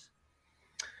 James?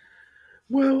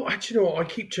 Well, actually, you know what? I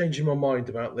keep changing my mind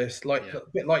about this. Like Yeah. a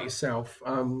bit like yourself.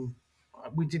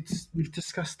 We've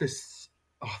discussed this.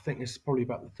 I think this is probably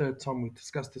about the third time we've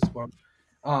discussed this one.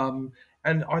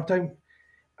 And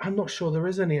I'm not sure there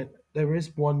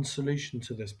is one solution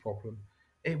to this problem.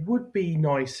 It would be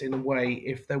nice in a way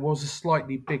if there was a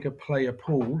slightly bigger player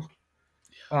pool,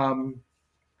 and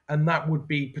that would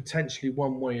be potentially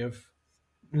one way of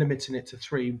limiting it to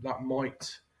three. That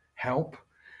might help,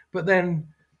 but then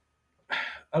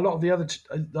a lot of the other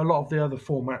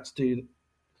formats do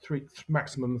three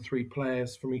maximum of three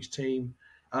players from each team,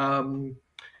 and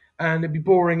it'd be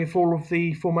boring if all of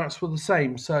the formats were the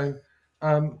same. So,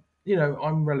 I'm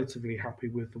relatively happy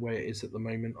with the way it is at the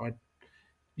moment.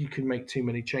 You can make too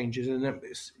many changes, and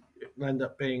it'll end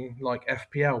up being like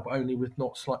FPL, but only with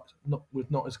not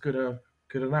as good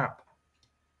an app.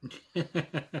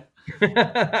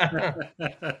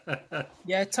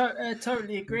 Yeah,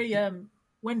 totally agree.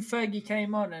 When Fergie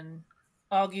came on and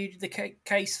argued the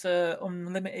case for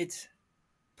unlimited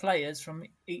players from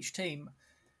each team,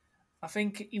 I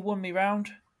think he won me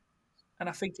round, and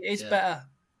I think it is better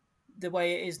the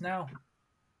way it is now.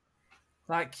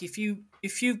 Like if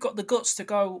you've got the guts to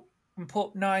go and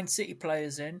put 9 City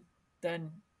players in,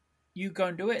 then you go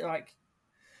and do it.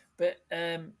 But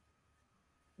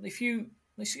if you,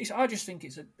 I just think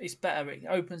it's better. It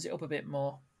opens it up a bit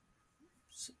more.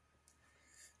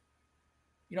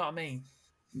 You know what I mean?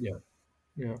 Yeah,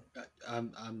 yeah.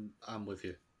 I'm with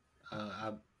you.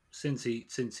 Since he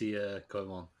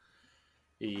come on,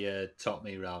 he taught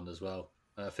me round as well.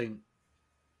 I think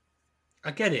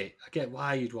I get it. I get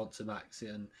why you'd want to max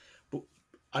it, but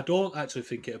I don't actually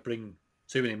think it'll bring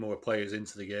too many more players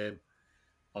into the game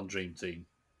on Dream Team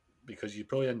because you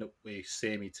probably end up with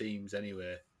samey teams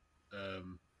anyway. I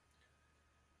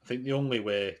think the only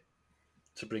way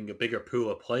to bring a bigger pool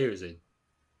of players in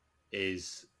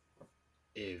is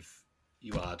if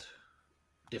you add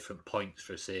different points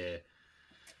for, say,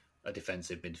 a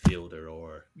defensive midfielder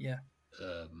or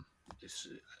it's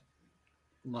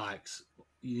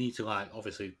you need to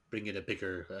obviously bring in a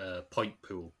bigger point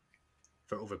pool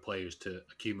for other players to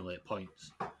accumulate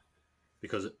points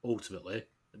because ultimately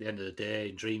at the end of the day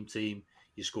in Dream Team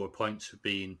you score points for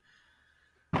being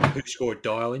who scored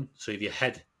Darling. So if you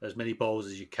head as many balls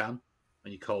as you can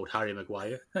and you called Harry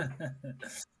Maguire,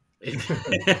 if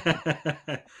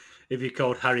you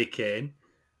called Harry Kane,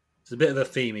 it's a bit of a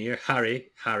theme here,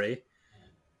 Harry.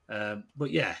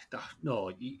 But yeah,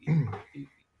 no,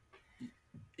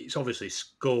 it's obviously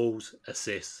goals,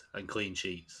 assists, and clean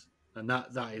sheets, and that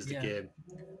is the game.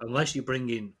 Unless you bring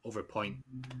in other point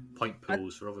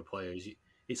pools for other players,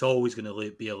 it's always going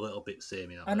to be a little bit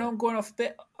samey. I know I'm going off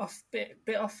bit off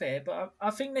here, but I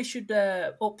think they should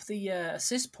up the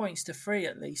assist points to 3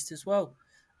 at least as well,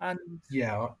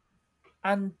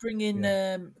 and bring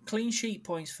in clean sheet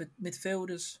points for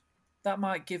midfielders. That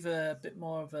might give a bit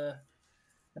more of a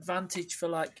advantage for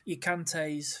like your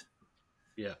Kantes.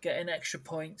 Yeah, getting extra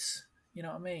points. You know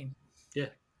what I mean? Yeah,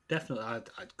 definitely. I'd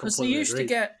because completely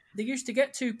agree. They used to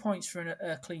get 2 points for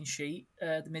a clean sheet,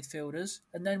 the midfielders,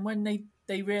 and then when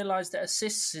they realised that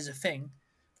assists is a thing,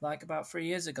 like about 3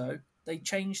 years ago, they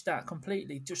changed that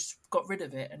completely. Just got rid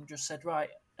of it and just said, right,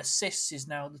 assists is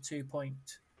now the 2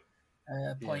 point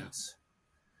points.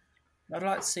 I'd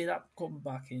like to see that come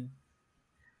back in.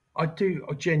 I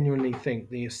genuinely think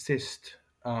the assist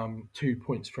 2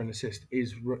 points for an assist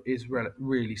is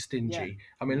really stingy.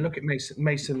 I mean, look at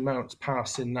Mason Mount's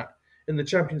pass in the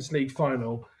Champions League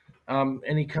final,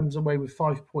 and he comes away with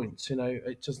 5 points. You know,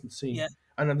 it doesn't seem. Yeah.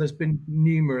 And then there's been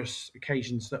numerous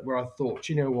occasions where I thought,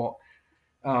 you know what,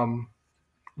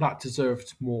 that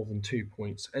deserved more than 2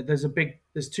 points.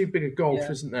 There's too big a gulf,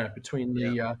 isn't there, between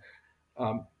the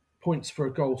points for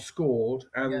a goal scored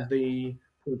and the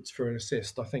points for an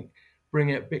assist. I think bring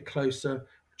it a bit closer.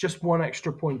 Just 1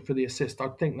 extra point for the assist. I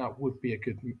think that would be a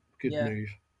good move.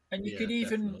 And you could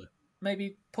even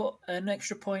maybe put an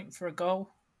extra point for a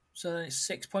goal. So then it's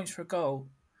 6 points for a goal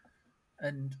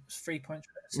and 3 points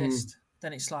for an assist.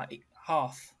 Then it's like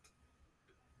half.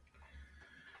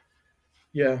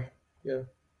 Yeah.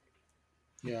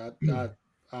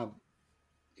 I'm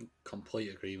in complete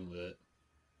agreement with it.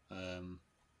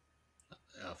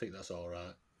 I think that's all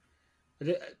right.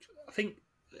 I think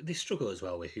they struggle as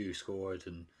well with who scored,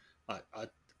 and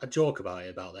I joke about it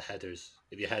about the headers.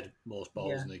 If you head most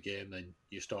balls in the game, then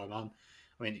you star man.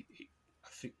 I mean, I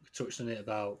think we touched on it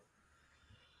about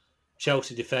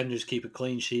Chelsea defenders keep a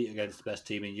clean sheet against the best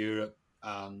team in Europe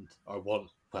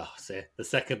say the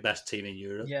second best team in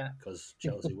Europe Yeah. because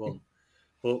Chelsea won.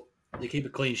 But they keep a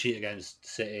clean sheet against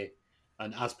City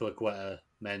and Azpilicueta,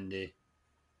 Mendy,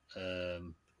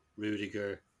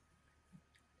 Rudiger,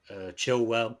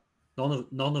 Chilwell.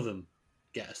 None of them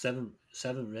get a seven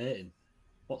rating.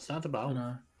 What's that I about?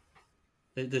 know.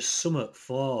 There's somewhat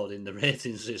flawed in the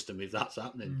rating system if that's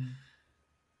happening.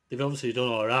 They've obviously done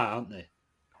all right, haven't they?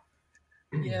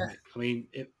 Yeah. I mean,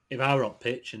 if I were on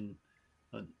pitch and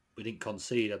we didn't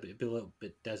concede, I'd be a little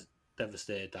bit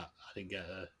devastated that I didn't get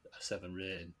a 7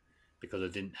 rating because I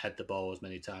didn't head the ball as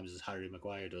many times as Harry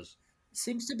Maguire does.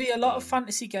 Seems to be a lot of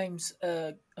fantasy games.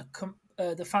 The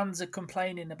fans are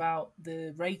complaining about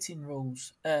the rating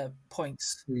rules,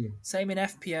 points. Same in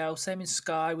FPL, same in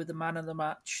Sky with the man of the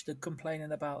match. They're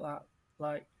complaining about that.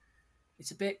 Like,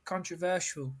 it's a bit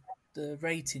controversial, the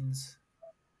ratings.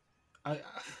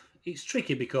 It's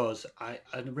tricky because I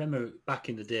remember back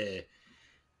in the day,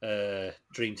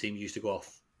 Dream Team used to go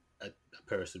off a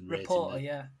person Reporter, rating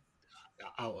yeah.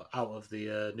 out of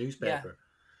the newspaper,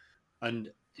 and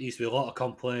there used to be a lot of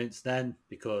complaints then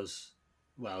because,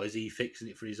 well, is he fixing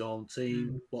it for his own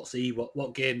team?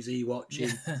 What game's he watching?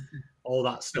 All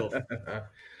that stuff.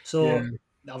 So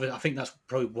I think that's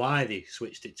probably why they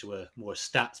switched it to a more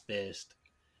stats based.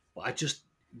 But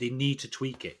they need to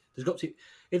tweak it. There's got to,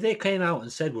 if they came out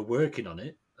and said we're working on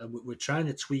it and we're trying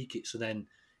to tweak it so then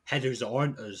headers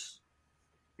aren't as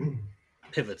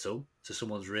pivotal to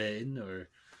someone's rating, or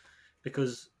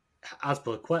because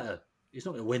Azpilicueta, he's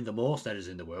not going to win the most headers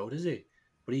in the world, is he?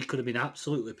 But he could have been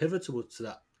absolutely pivotal to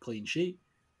that clean sheet.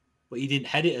 But he didn't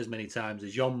head it as many times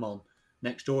as Mon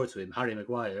next door to him, Harry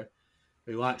Maguire,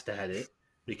 who likes to head it,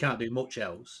 but he can't do much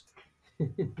else.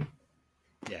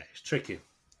 Yeah, it's tricky.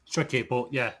 It's tricky,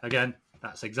 but yeah, again,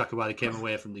 that's exactly why they came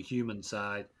away from the human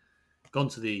side, gone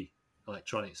to the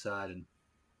electronic side, and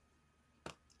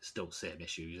still the same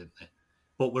issues, isn't there?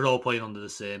 But we're all playing under the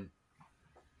same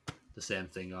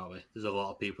thing, aren't we? There's a lot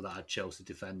of people that had Chelsea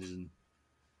defenders and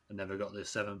never got the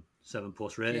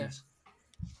 7+ ratings.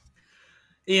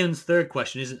 Yeah. Ian's third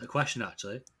question isn't a question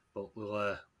actually, but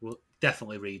we'll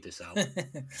definitely read this out.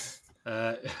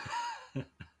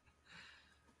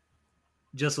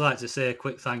 Just like to say a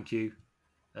quick thank you,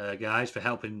 guys, for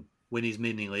helping win his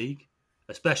mini league,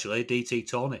 especially DT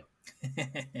Tony.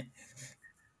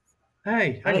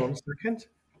 Hey, hang on a second.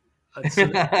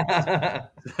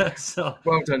 So,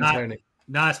 well done, Tony.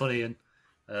 Nice one, Ian.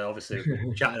 Obviously,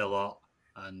 chatted a lot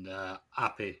and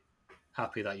happy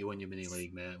that you won your mini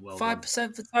league, mate. Well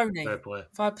 5% for Tony. Fair play.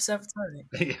 5% for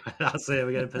Tony. That's it.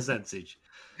 We get a percentage.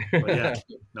 But yeah,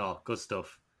 no, good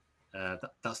stuff.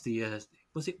 That's the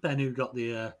was it Ben who got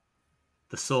the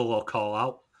solo call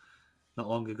out not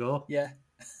long ago? Yeah.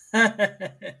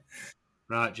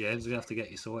 Right, James, we have to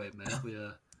get you sorted, mate. We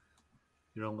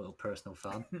your own little personal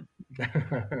fan.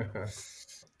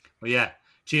 Well, yeah.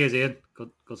 Cheers, Ian.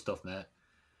 Good stuff, mate.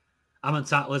 Ammon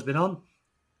Tattler's been on.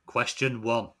 Question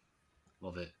 1.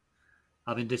 Love it.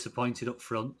 Having disappointed up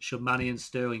front, should Manny and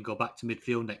Sterling go back to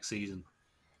midfield next season?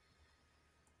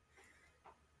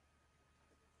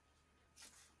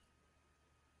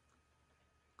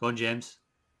 Go on, James.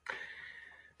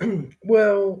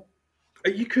 Well,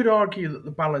 you could argue that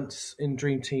the balance in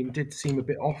Dream Team did seem a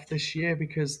bit off this year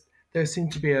because there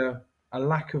seemed to be a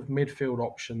lack of midfield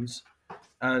options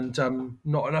and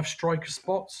not enough striker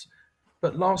spots.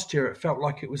 But last year it felt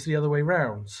like it was the other way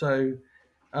round. So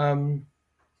I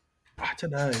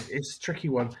don't know. It's a tricky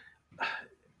one.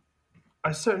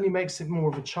 It certainly makes it more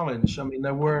of a challenge. I mean,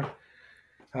 there were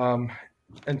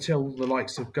until the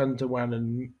likes of Gundogan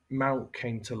and Mount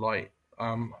came to light.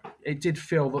 It did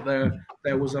feel that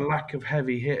there was a lack of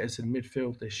heavy hitters in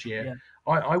midfield this year. Yeah.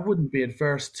 I wouldn't be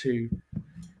adverse to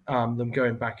them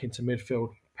going back into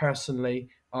midfield personally.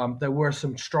 There were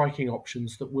some striking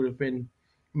options that would have been,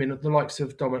 I mean, the likes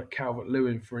of Dominic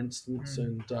Calvert-Lewin, for instance,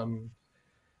 and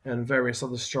various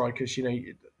other strikers. You know,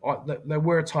 there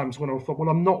were times when I thought, well,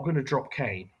 I'm not going to drop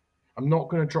Kane, I'm not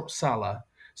going to drop Salah.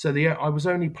 So I was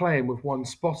only playing with one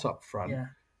spot up front. Yeah.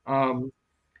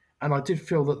 And I did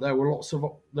feel that there were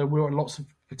lots of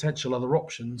potential other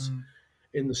options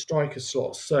in the striker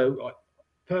slots. So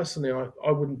personally,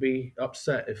 I wouldn't be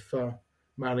upset if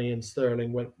Manny and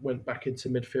Sterling went back into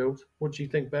midfield. What do you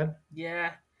think, Ben?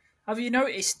 Yeah. Have you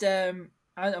noticed?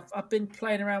 I've been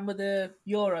playing around with the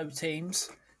Euro teams.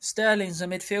 Sterling's a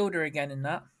midfielder again in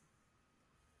that.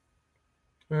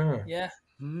 Yeah.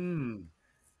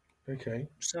 Okay.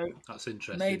 So that's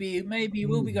interesting. Maybe he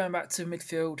will be going back to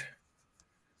midfield.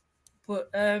 But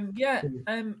I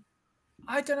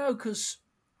don't know, because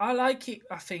I like it.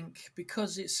 I think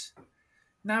because it's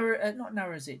not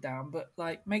narrows it down, but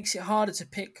like makes it harder to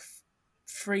pick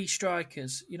three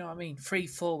strikers. You know what I mean? Three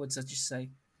forwards, I just say.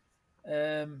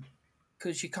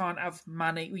 Because you can't have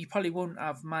Mane. You probably wouldn't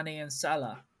have Mane and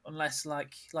Salah unless,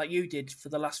 like you did for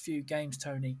the last few games,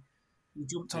 Tony. You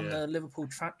jumped on Yeah. the Liverpool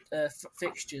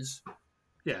fixtures.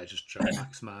 Yeah, just try to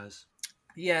maximise.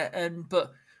 Yeah,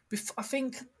 but I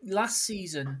think last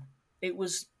season it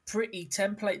was pretty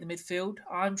template the midfield.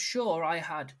 I'm sure I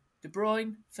had De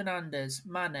Bruyne, Fernandes,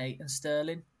 Mane, and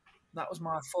Sterling. That was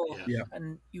my four, Yeah. Yeah.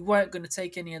 and you weren't going to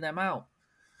take any of them out.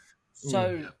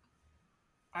 So Yeah.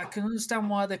 I can understand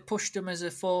why they pushed him as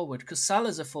a forward because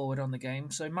Salah's a forward on the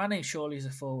game, so Mane surely is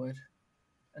a forward,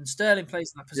 and Sterling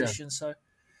plays in that Yeah. position. So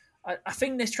I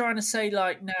think they're trying to say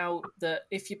like now that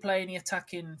if you play any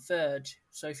attacking third,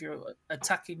 so if you're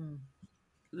attacking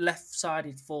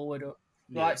left-sided forward or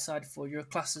Yeah. right-sided forward, you're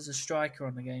classed as a striker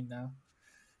on the game now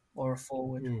or a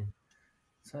forward.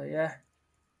 So yeah,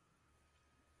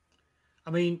 I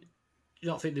mean, you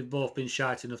don't think they've both been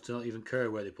shite enough to not even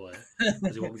care where they play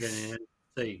because they won't be getting in any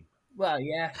team. well,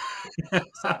 yeah,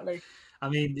 exactly. I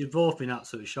mean, they've both been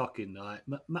absolutely shocking. Like,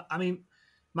 I mean,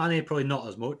 Mane probably not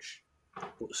as much,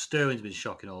 but Sterling's been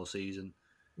shocking all season.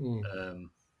 Mane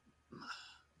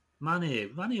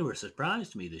were a surprise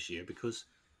to me this year because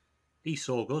he's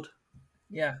so good.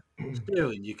 Yeah,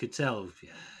 Sterling, you could tell,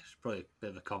 yeah, he's probably a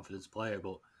bit of a confidence player,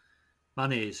 but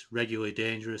Mane is regularly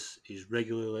dangerous. He's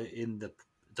regularly in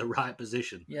the right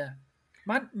position. yeah.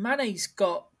 Mane's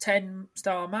got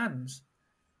 10-star mans.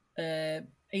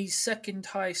 He's second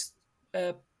highest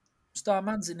star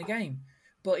mans in the game,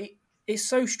 but it's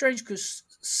so strange because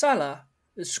Salah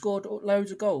has scored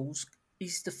loads of goals.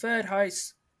 He's the third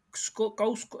highest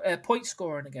point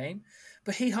scorer in the game,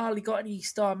 but he hardly got any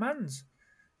star mans.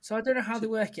 So I don't know how they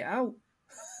work it out.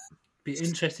 Be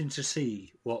interesting to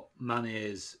see what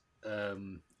Mane's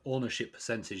ownership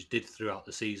percentage did throughout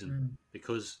the season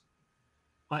because,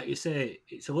 like you say,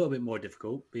 it's a little bit more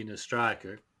difficult being a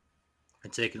striker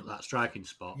and taking up that striking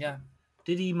spot. Yeah,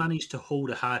 Did he manage to hold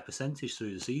a high percentage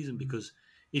through the season? Because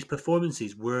his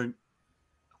performances weren't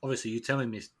obviously you're telling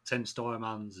me 10-star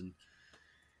mans,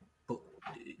 but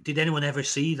did anyone ever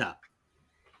see that?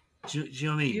 Do you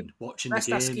know what I mean? Watching the best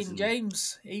games. asking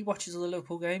James. He watches all the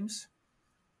Liverpool games.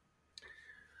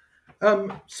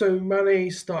 So Mane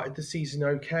started the season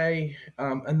okay,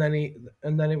 and then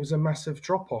it was a massive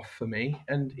drop off for me.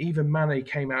 And even Mane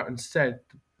came out and said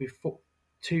before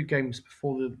 2 games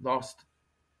before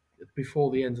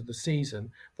the end of the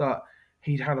season that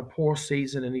he'd had a poor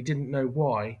season and he didn't know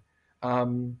why.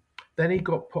 Then he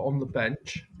got put on the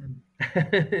bench.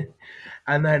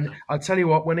 And then I tell you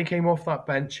what, when he came off that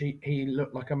bench, he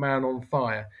looked like a man on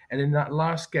fire. And in that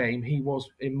last game, he was,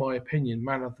 in my opinion,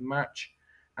 man of the match.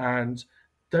 And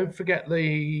don't forget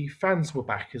the fans were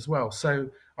back as well. So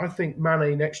I think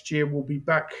Mane next year will be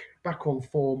back on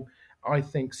form. I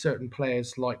think certain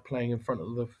players like playing in front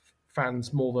of the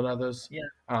fans more than others.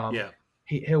 Yeah.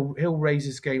 He'll raise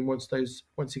his game once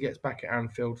he gets back at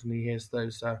Anfield and he hears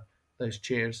those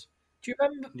cheers. Do you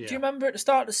remember? Yeah. Do you remember at the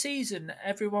start of the season,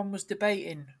 everyone was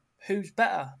debating who's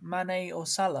better, Mane or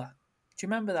Salah? Do you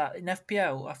remember that in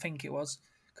FPL? I think it was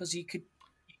because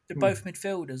they're both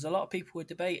midfielders. A lot of people were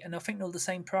debating, and I think they're the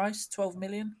same price, 12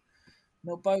 million.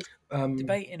 They're both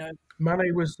debating.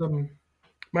 Mane was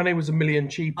 $1 million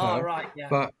cheaper. Oh right,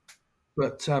 yeah.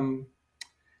 But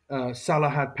Salah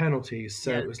had penalties,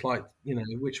 so Yeah. it was like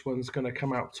which one's going to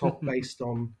come out top based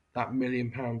on that £1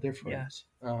 million difference.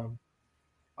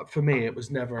 For me, it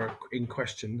was never in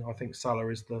question. I think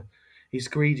Salah he's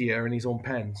greedier and he's on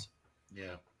pens.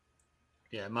 Yeah,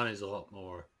 Mane's a lot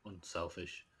more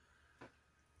unselfish.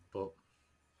 But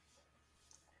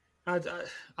I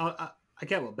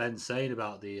get what Ben's saying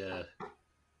about the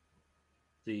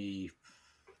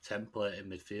template in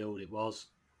midfield. It was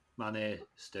Mane,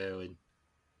 Sterling,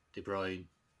 De Bruyne,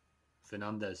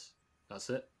 Fernandes.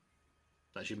 That's it.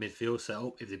 That's your midfield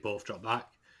setup if they both drop back.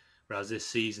 Whereas this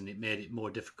season, it made it more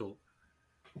difficult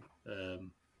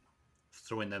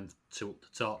throwing them two up the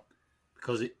top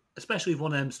because especially if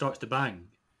one of them starts to bang.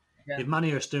 Yeah. If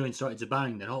Mane or Sterling started to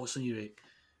bang, then all of a sudden you're like,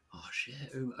 oh shit,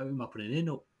 who am I putting in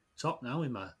up top now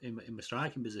in my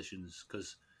striking positions?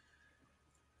 Because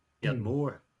you had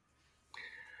more.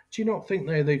 Do you not think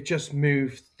they've just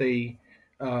moved the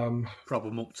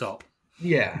problem up top?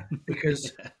 Yeah,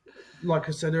 because like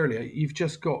I said earlier, you've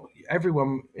just got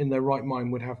everyone in their right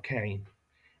mind would have Kane,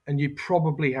 and you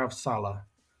probably have Salah.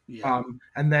 Yeah.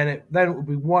 And then it would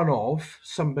be one of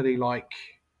somebody like,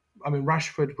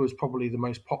 Rashford was probably the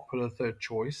most popular third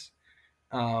choice.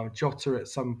 Jota at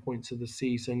some points of the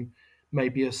season,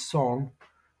 maybe a Son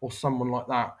or someone like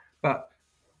that. But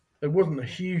there wasn't a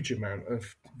huge amount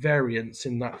of variance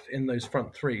in those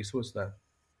front threes, was there?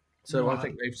 So I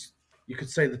think you could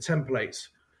say the templates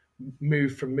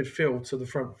moved from midfield to the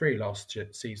front three last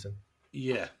season.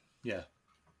 Yeah,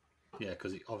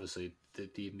 because obviously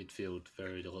the midfield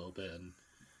varied a little bit, and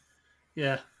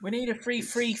we need a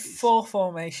 3-3-4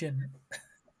 formation.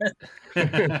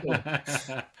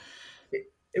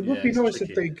 It would be nice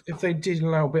tricky. if they did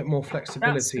allow a bit more That's a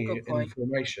flexibility good in point.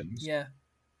 formations. Yeah,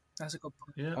 that's a good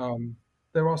point. Yeah.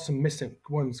 There are some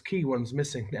key ones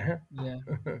missing there. Yeah.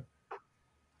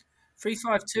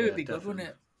 3-5-2 would be good, wouldn't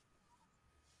it?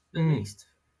 At least.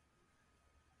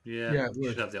 Yeah, Yeah, it you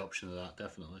should would. have the option of that,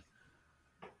 definitely.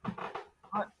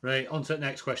 Right, on to the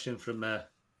next question from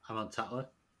Haman Tatler.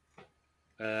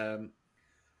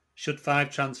 Should 5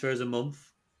 transfers a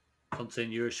month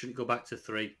continue, or should it go back to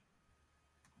 3?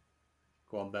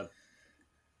 Go on, Ben.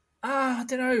 I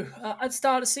don't know. At the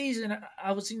start of the season,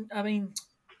 half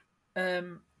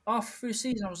through the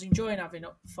season, I was enjoying having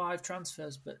up 5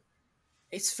 transfers, but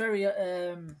it's very,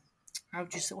 how do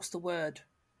you say, what's the word?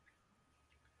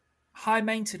 High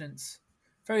maintenance.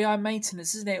 Very high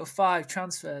maintenance, isn't it, with 5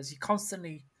 transfers? You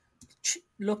constantly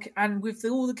look, and with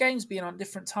all the games being on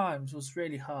different times was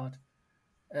really hard.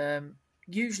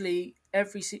 Usually,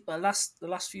 the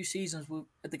last few seasons,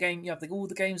 at the game, you have all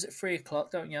the games at 3:00,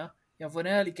 don't you? You have an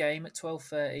early game at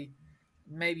 12:30,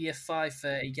 maybe a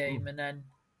 5:30 game, and then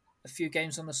a few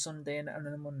games on a Sunday and on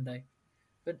a Monday.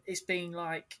 But it's been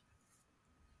like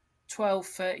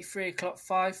 12:30, 3:00,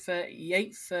 5:30,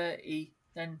 8:30,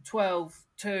 then 12,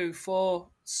 2, 4,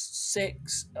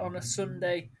 6 on a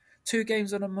Sunday, 2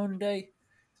 games on a Monday.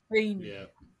 It's been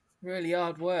really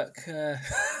hard work.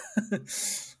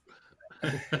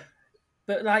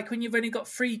 But like when you've only got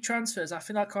 3 transfers, I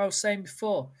feel like I was saying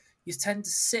before, you tend to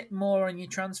sit more on your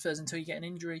transfers until you get an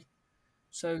injury.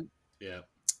 So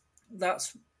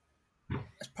that's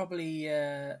probably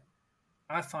I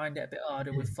find it a bit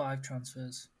harder with 5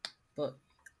 transfers, but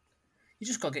you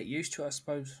just got to get used to it, I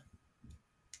suppose.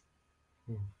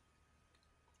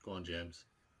 Go on, James.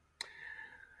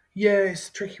 Yeah, it's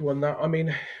a tricky one. That I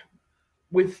mean,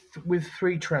 with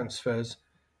 3 transfers,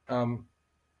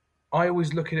 I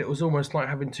always look at it as almost like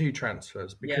having 2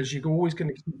 transfers because you're always going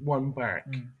to keep one back.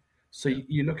 So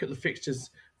you look at the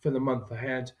fixtures for the month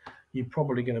ahead. You're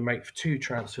probably going to make 2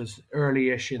 transfers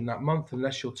early-ish in that month,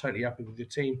 unless you're totally happy with your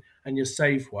team, and you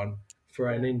save one for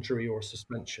an injury or a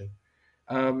suspension.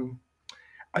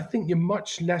 I think you're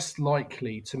much less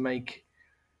likely to make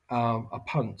a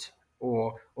punt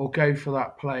or go for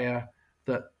that player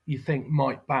that you think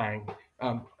might bang.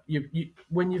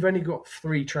 When you've only got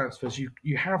 3 transfers,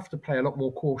 you have to play a lot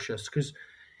more cautious because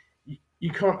you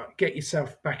can't get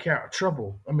yourself back out of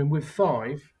trouble. I mean, with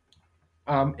 5,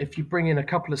 if you bring in a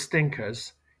couple of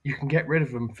stinkers, you can get rid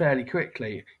of them fairly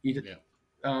quickly.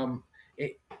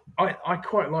 I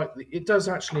quite like it. Does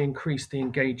actually increase the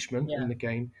engagement in the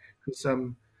game because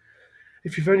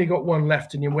if you've only got 1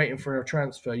 left and you're waiting for a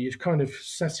transfer, you've kind of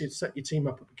set your team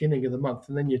up at the beginning of the month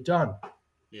and then you're done.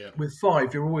 Yeah. With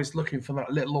 5, you're always looking for that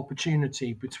little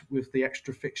opportunity with the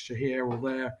extra fixture here or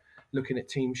there, looking at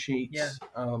team sheets.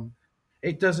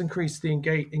 It does increase the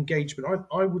engagement.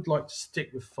 I would like to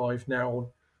stick with 5 now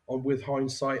on with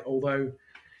hindsight, although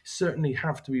certainly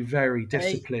have to be very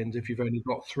disciplined if you've only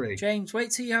got 3. James, wait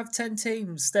till you have 10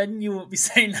 teams, then you won't be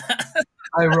saying that.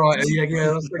 Oh right, yeah,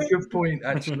 that's a good point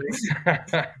actually.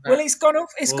 Well, it's gone up.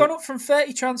 It's gone up from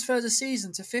 30 transfers a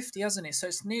season to 50, hasn't it? So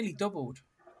it's nearly doubled.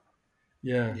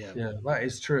 Yeah, that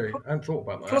is true. I hadn't thought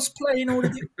about that. Plus, playing all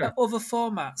of the other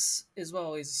formats as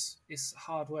well is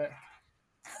hard work.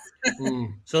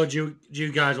 So do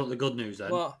you guys want the good news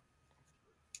then? What?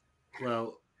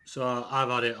 Well, so I've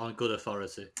had it on good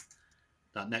authority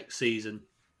that next season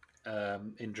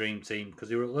in Dream Team, because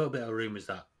there were a little bit of rumours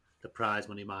that the prize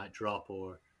money might drop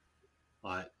or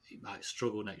like it might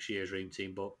struggle next year's Dream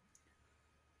Team. But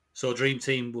so Dream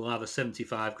Team will have a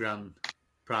 75 grand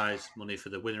prize money for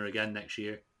the winner again next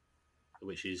year,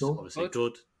 which is obviously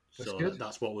good.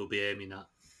 That's what we'll be aiming at.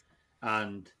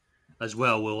 And as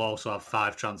well, we'll also have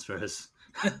 5 transfers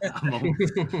a month.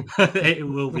 It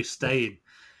will be staying.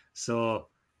 So,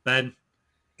 Ben,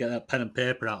 get that pen and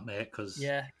paper out, mate, because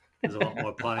there's a lot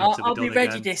more planning to be done. I'll be ready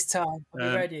again. this time. I'll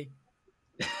be ready.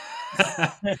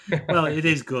 Well, it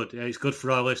is good. It's good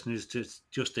for our listeners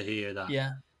just to hear that.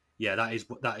 Yeah, that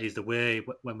is the way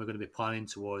when we're going to be planning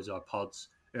towards our pods,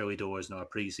 early doors, and our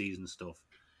pre-season stuff.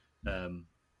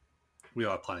 We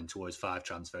are planning towards 5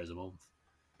 transfers a month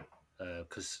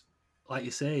because, like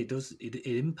you say, it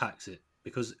impacts it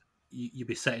because you'd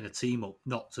be setting a team up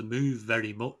not to move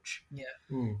very much. Yeah,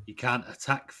 You can't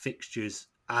attack fixtures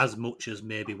as much as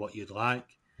maybe what you'd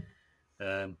like.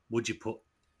 Would you put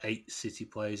 8 City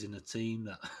players in a team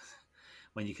that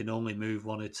when you can only move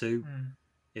 1 or 2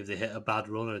 if they hit a bad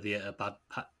run or they hit a bad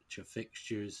patch of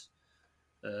fixtures?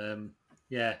 And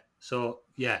that's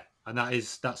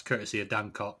courtesy of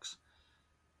Dan Cox,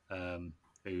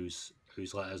 who's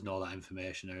let us know that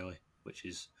information early, which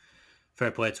is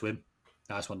fair play to him.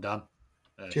 Nice one, Dan.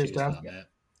 Cheers, Dan. Mate.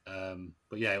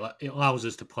 But yeah, it allows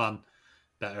us to plan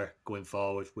better going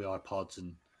forward with our pods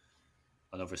and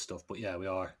other stuff. But yeah, we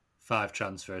are 5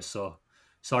 transfers. So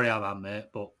sorry, I'm mate,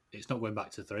 but it's not going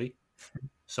back to 3.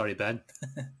 Sorry, Ben.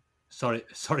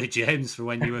 sorry, James, for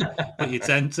when you put your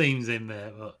 10 teams in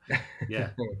there. But yeah,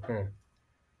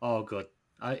 all good.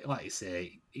 Like you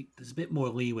say, there's a bit more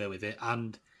leeway with it,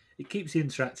 and it keeps the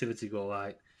interactivity going.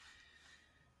 Like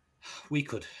we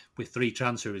could, with 3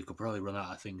 transfers, we could probably run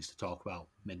out of things to talk about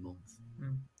mid-month,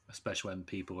 especially when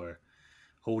people are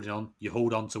holding on. You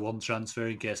hold on to 1 transfer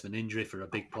in case of an injury for a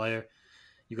big player.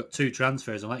 You've got 2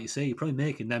 transfers, and like you say, you're probably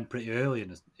making them pretty early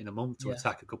in a month to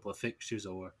attack a couple of fixtures.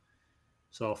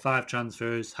 So 5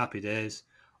 transfers, happy days.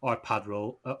 Our pod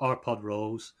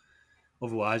rolls.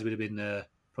 Otherwise, we'd have been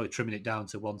probably trimming it down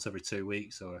to once every 2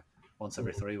 weeks or once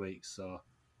every 3 weeks. So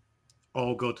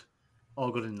all good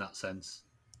in that sense.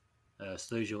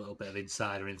 So there's your little bit of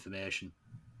insider information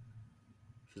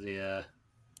for the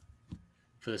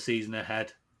season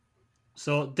ahead.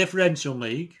 So differential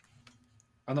league.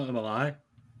 I'm not gonna lie,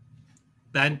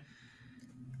 Ben,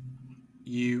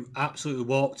 you absolutely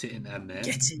walked it in there, mate.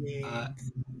 Get in.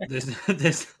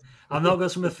 There's I've not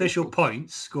got some official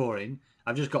points scoring.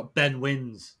 I've just got Ben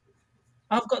wins.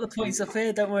 I've got the points up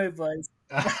here. Don't worry, boys.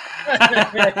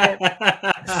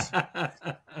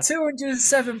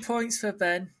 207 points for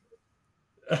Ben.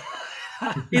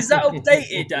 Is that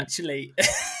updated, actually?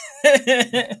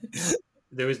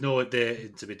 There is no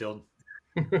updating to be done.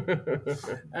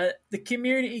 The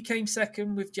community came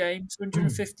second with James,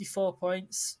 154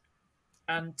 points.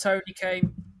 And Tony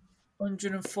came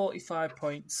 145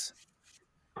 points.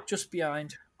 Just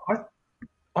behind.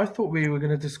 I thought we were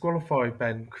going to disqualify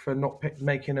Ben for not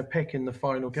making a pick in the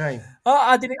final game. Oh,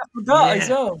 I forgot as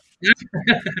well. Do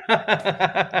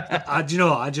you know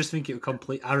what? I just think it was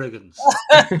complete arrogance.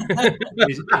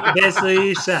 Basically,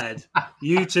 he said,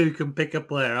 "You two can pick a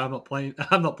player. I'm not playing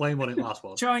one in the last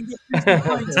one." Try and get 50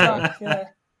 points back. Yeah.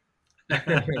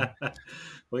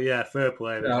 Well, yeah, fair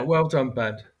play. Well done,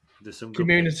 Ben.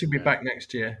 Community will be there. Back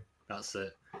next year. That's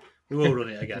it. We will run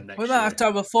it again next year. We might have to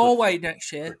have a 4-way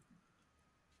next year.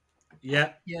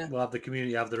 Yeah. We'll have the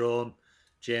community have their own.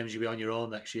 James, you'll be on your own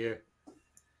next year.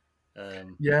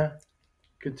 Yeah,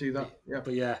 could do that. Yeah,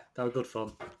 but yeah, that was good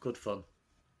fun,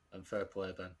 and fair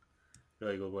play, Ben.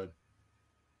 Really good win.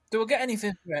 Do we get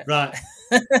anything for it? Right.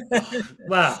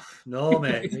 Well, no,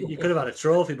 mate. You could have had a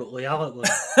trophy, but Lee Allen won.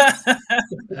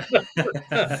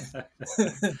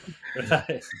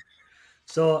 Right.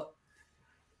 So,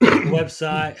 the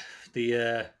website,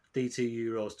 the DT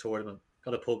Euros tournament.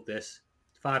 Got to plug this.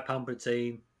 £5 per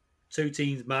team, 2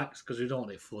 teams max, because we don't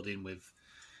want it flooding with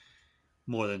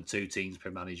more than 2 teams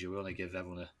per manager. We want to give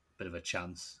everyone a bit of a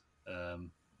chance. £5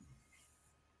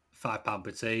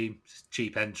 per team,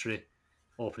 cheap entry,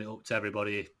 open it up to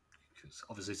everybody. Because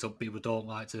obviously, some people don't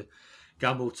like to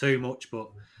gamble too much,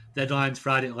 but deadline's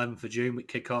Friday 11th of June with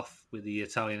kick-off with the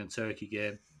Italian and Turkey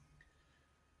game.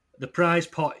 The prize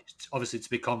pot, obviously, to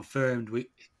be confirmed.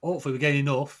 Hopefully, we get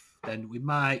enough. Then we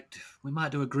might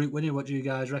do a group winner. What do you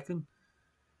guys reckon?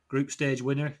 Group stage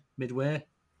winner midway,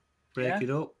 break it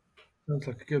up. Sounds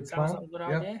like a good plan. Sounds like a good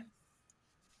idea.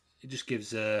 It just gives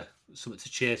something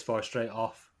to chase for straight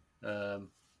off.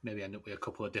 Maybe end up with a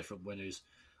couple of different winners.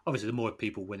 Obviously, the more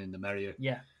people winning, the merrier.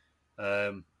 Yeah.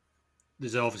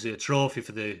 There's obviously a trophy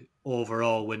for the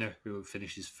overall winner who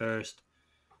finishes first.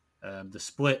 The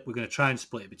split, we're going to try and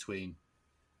split it between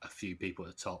a few people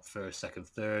at the top, first, second,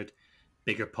 third.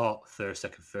 Bigger pot, third,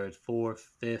 second, third, fourth,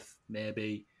 fifth,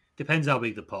 maybe. Depends how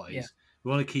big the pot is. Yeah.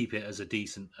 We want to keep it as a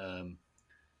decent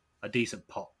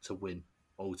pot to win,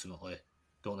 ultimately.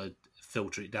 Don't want to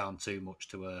filter it down too much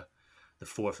to the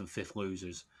fourth and fifth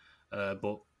losers.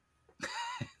 But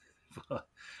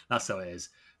that's how it is.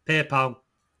 PayPal,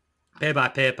 pay by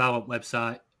PayPal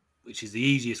website, which is the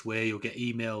easiest way. You'll get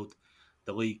emailed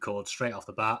the league code straight off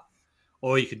the bat.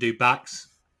 Or you can do backs.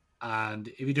 And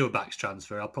if you do a backs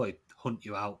transfer, I'll probably hunt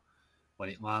you out when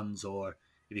it lands. Or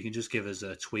if you can just give us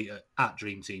a tweet at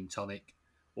Dream Team Tonic,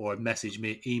 or message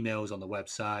me, emails on the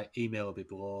website. Email will be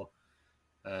below.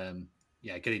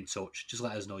 Get in touch. Just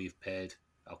let us know you've paid.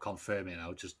 I'll confirm it and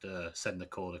I'll just send the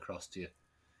code across to you.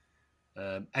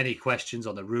 Any questions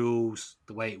on the rules,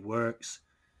 the way it works,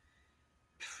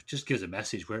 just give us a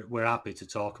message. We're happy to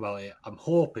talk about it. I'm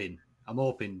hoping I'm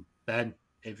hoping, Ben,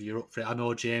 if you're up for it, I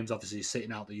know James obviously is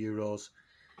sitting out the Euros.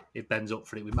 If Ben's up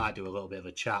for it, we might do a little bit of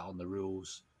a chat on the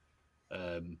rules,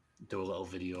 do a little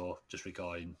video just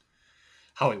regarding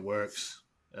how it works.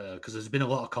 Because there's been a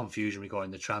lot of confusion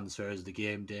regarding the transfers, the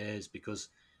game days, because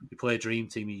we play a Dream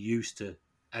Team, you're used to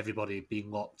everybody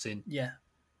being locked in. Yeah.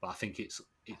 But I think it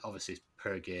obviously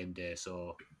per game day,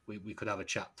 so we could have a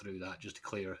chat through that just to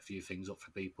clear a few things up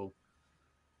for people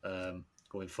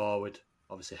going forward.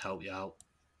 Obviously, help you out.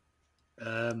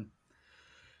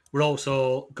 We're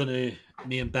also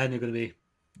me and Ben are going to be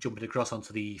jumping across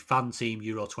onto the fan team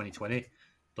Euro 2020.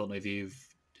 Don't know if you've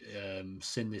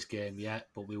seen this game yet,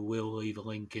 but we will leave a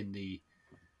link in the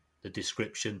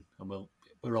description, and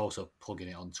we're also plugging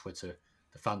it on Twitter.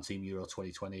 The fan team Euro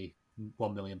 2020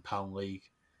 £1 million league.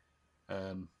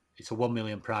 It's a 1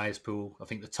 million prize pool. I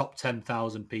think the top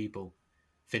 10,000 people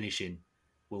finishing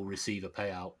will receive a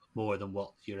payout more than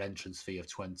what your entrance fee of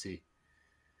 20.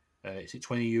 Is it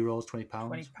 €20, £20?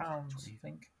 £20, I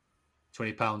think.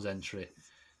 £20 entry.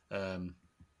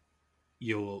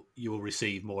 You'll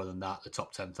receive more than that. The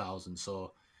top 10,000.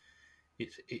 So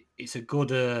it's a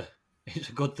good it's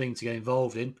a good thing to get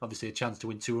involved in. Obviously, a chance to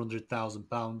win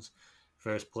 £200,000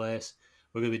 first place.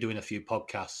 We're going to be doing a few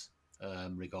podcasts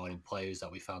regarding players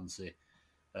that we fancy,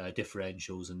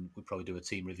 differentials, and we'll probably do a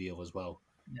team reveal as well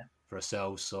for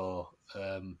ourselves. So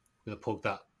we're going to plug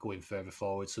that going further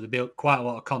forward. So there'll be quite a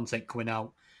lot of content coming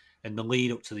out in the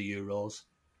lead up to the Euros.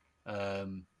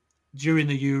 During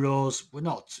the Euros, we're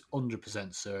not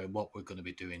 100% certain what we're going to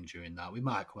be doing during that. We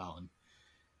might come out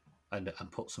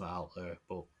and put some out there,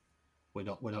 but we're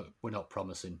not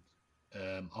promising.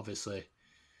 Obviously,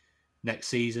 next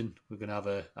season we're going to have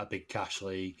a big cash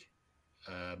league,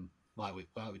 like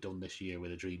we've done this year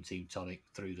with a Dream Team Tonic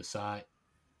through the site.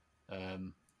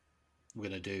 We're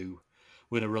going to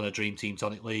run a Dream Team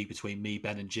Tonic league between me,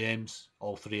 Ben, and James.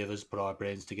 All three of us put our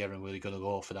brains together, and we're going to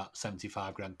go for that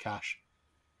 75 grand cash.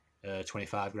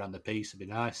 25 grand a piece would be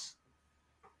nice.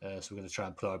 So we're going to try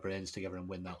and put our brains together and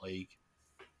win that league.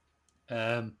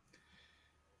 And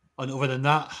other than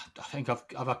that, I think have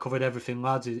I covered everything,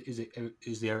 lads?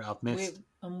 Is there I've missed?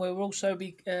 We'll also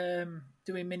be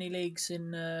doing mini leagues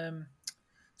in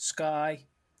Sky,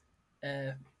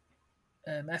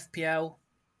 FPL,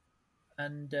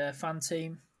 and fan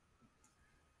team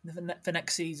for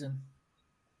next season.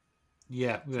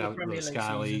 Yeah, we have a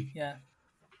Sky League. Yeah.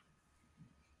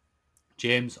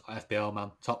 James, FPL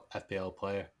man, top FPL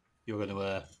player. You're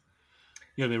gonna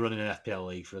be running an FPL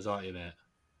league for us, aren't you, mate?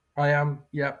 I am.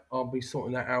 Yeah, I'll be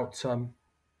sorting that out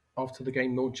after the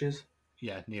game launches.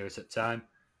 Yeah, nearest at time.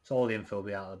 So all the info will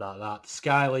be out about that. The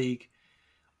Sky League,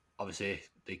 obviously,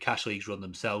 the cash leagues run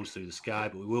themselves through the Sky,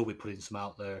 but we will be putting some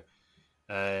out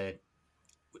there.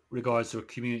 Regards to a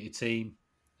community team,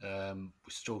 we're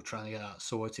still trying to get that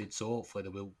sorted. So hopefully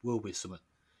there will be something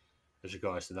as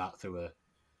regards to that through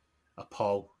a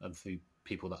poll and through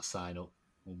people that sign up.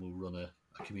 We'll run a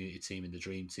community team in the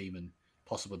Dream Team and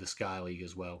possibly the Sky League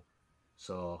as well.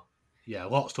 So yeah,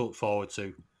 lots to look forward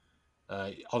to.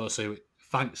 Honestly,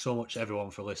 thanks so much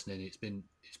everyone for listening. It's been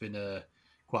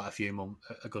quite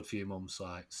a good few months,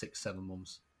 like 6-7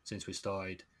 months since we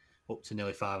started, up to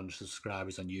nearly 500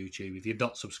 subscribers on YouTube. If you've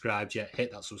not subscribed yet,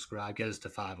 hit that subscribe, get us to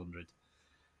 500.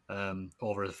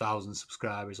 Over 1,000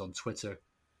 subscribers on Twitter,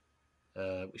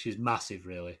 which is massive,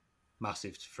 really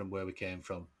massive from where we came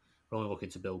from. We're only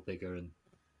looking to build bigger and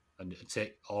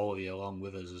take all of you along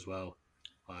with us as well.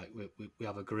 Like we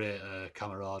have a great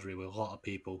camaraderie with a lot of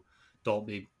people. Don't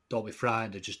be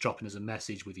frightened of just dropping us a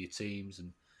message with your teams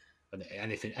and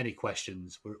anything, any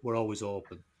questions. We're always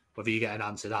open. Whether you get an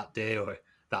answer that day or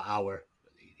that hour,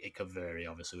 it could vary.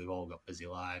 Obviously, we've all got busy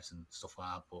lives and stuff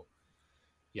like that. But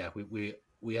yeah,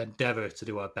 we endeavour to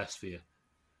do our best for you.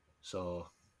 So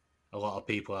a lot of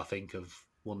people, I think, have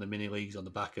won the mini leagues on the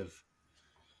back of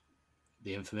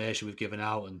the information we've given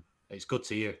out, and it's good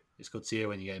to hear. It's good to hear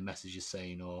when you get messages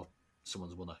saying, "Oh,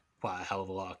 someone's won quite a hell of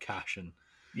a lot of cash," and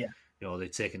they're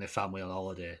taking their family on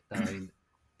holiday. I mean,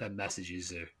 them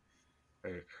messages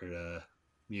are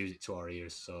music to our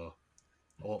ears. So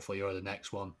hopefully you're the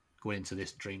next one going into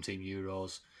this Dream Team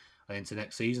Euros and into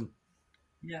next season.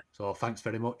 Yeah. So thanks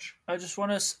very much. I just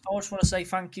want to say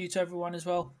thank you to everyone as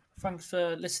well. Thanks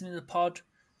for listening to the pod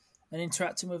and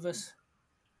interacting with us.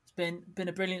 It's been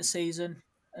a brilliant season,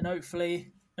 and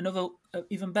hopefully another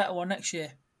even better one next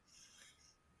year.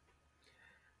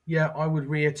 Yeah, I would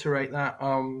reiterate that.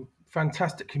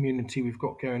 Fantastic community we've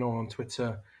got going on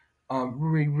Twitter.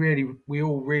 We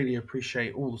all really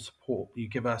appreciate all the support you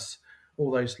give us. All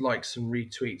those likes and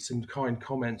retweets and kind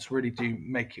comments really do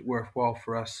make it worthwhile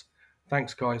for us.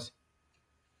 Thanks, guys.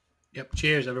 Yep.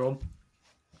 Cheers, everyone.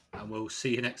 and we'll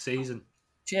see you next season.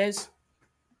 Cheers.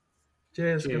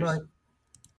 Cheers. Good Cheers. night.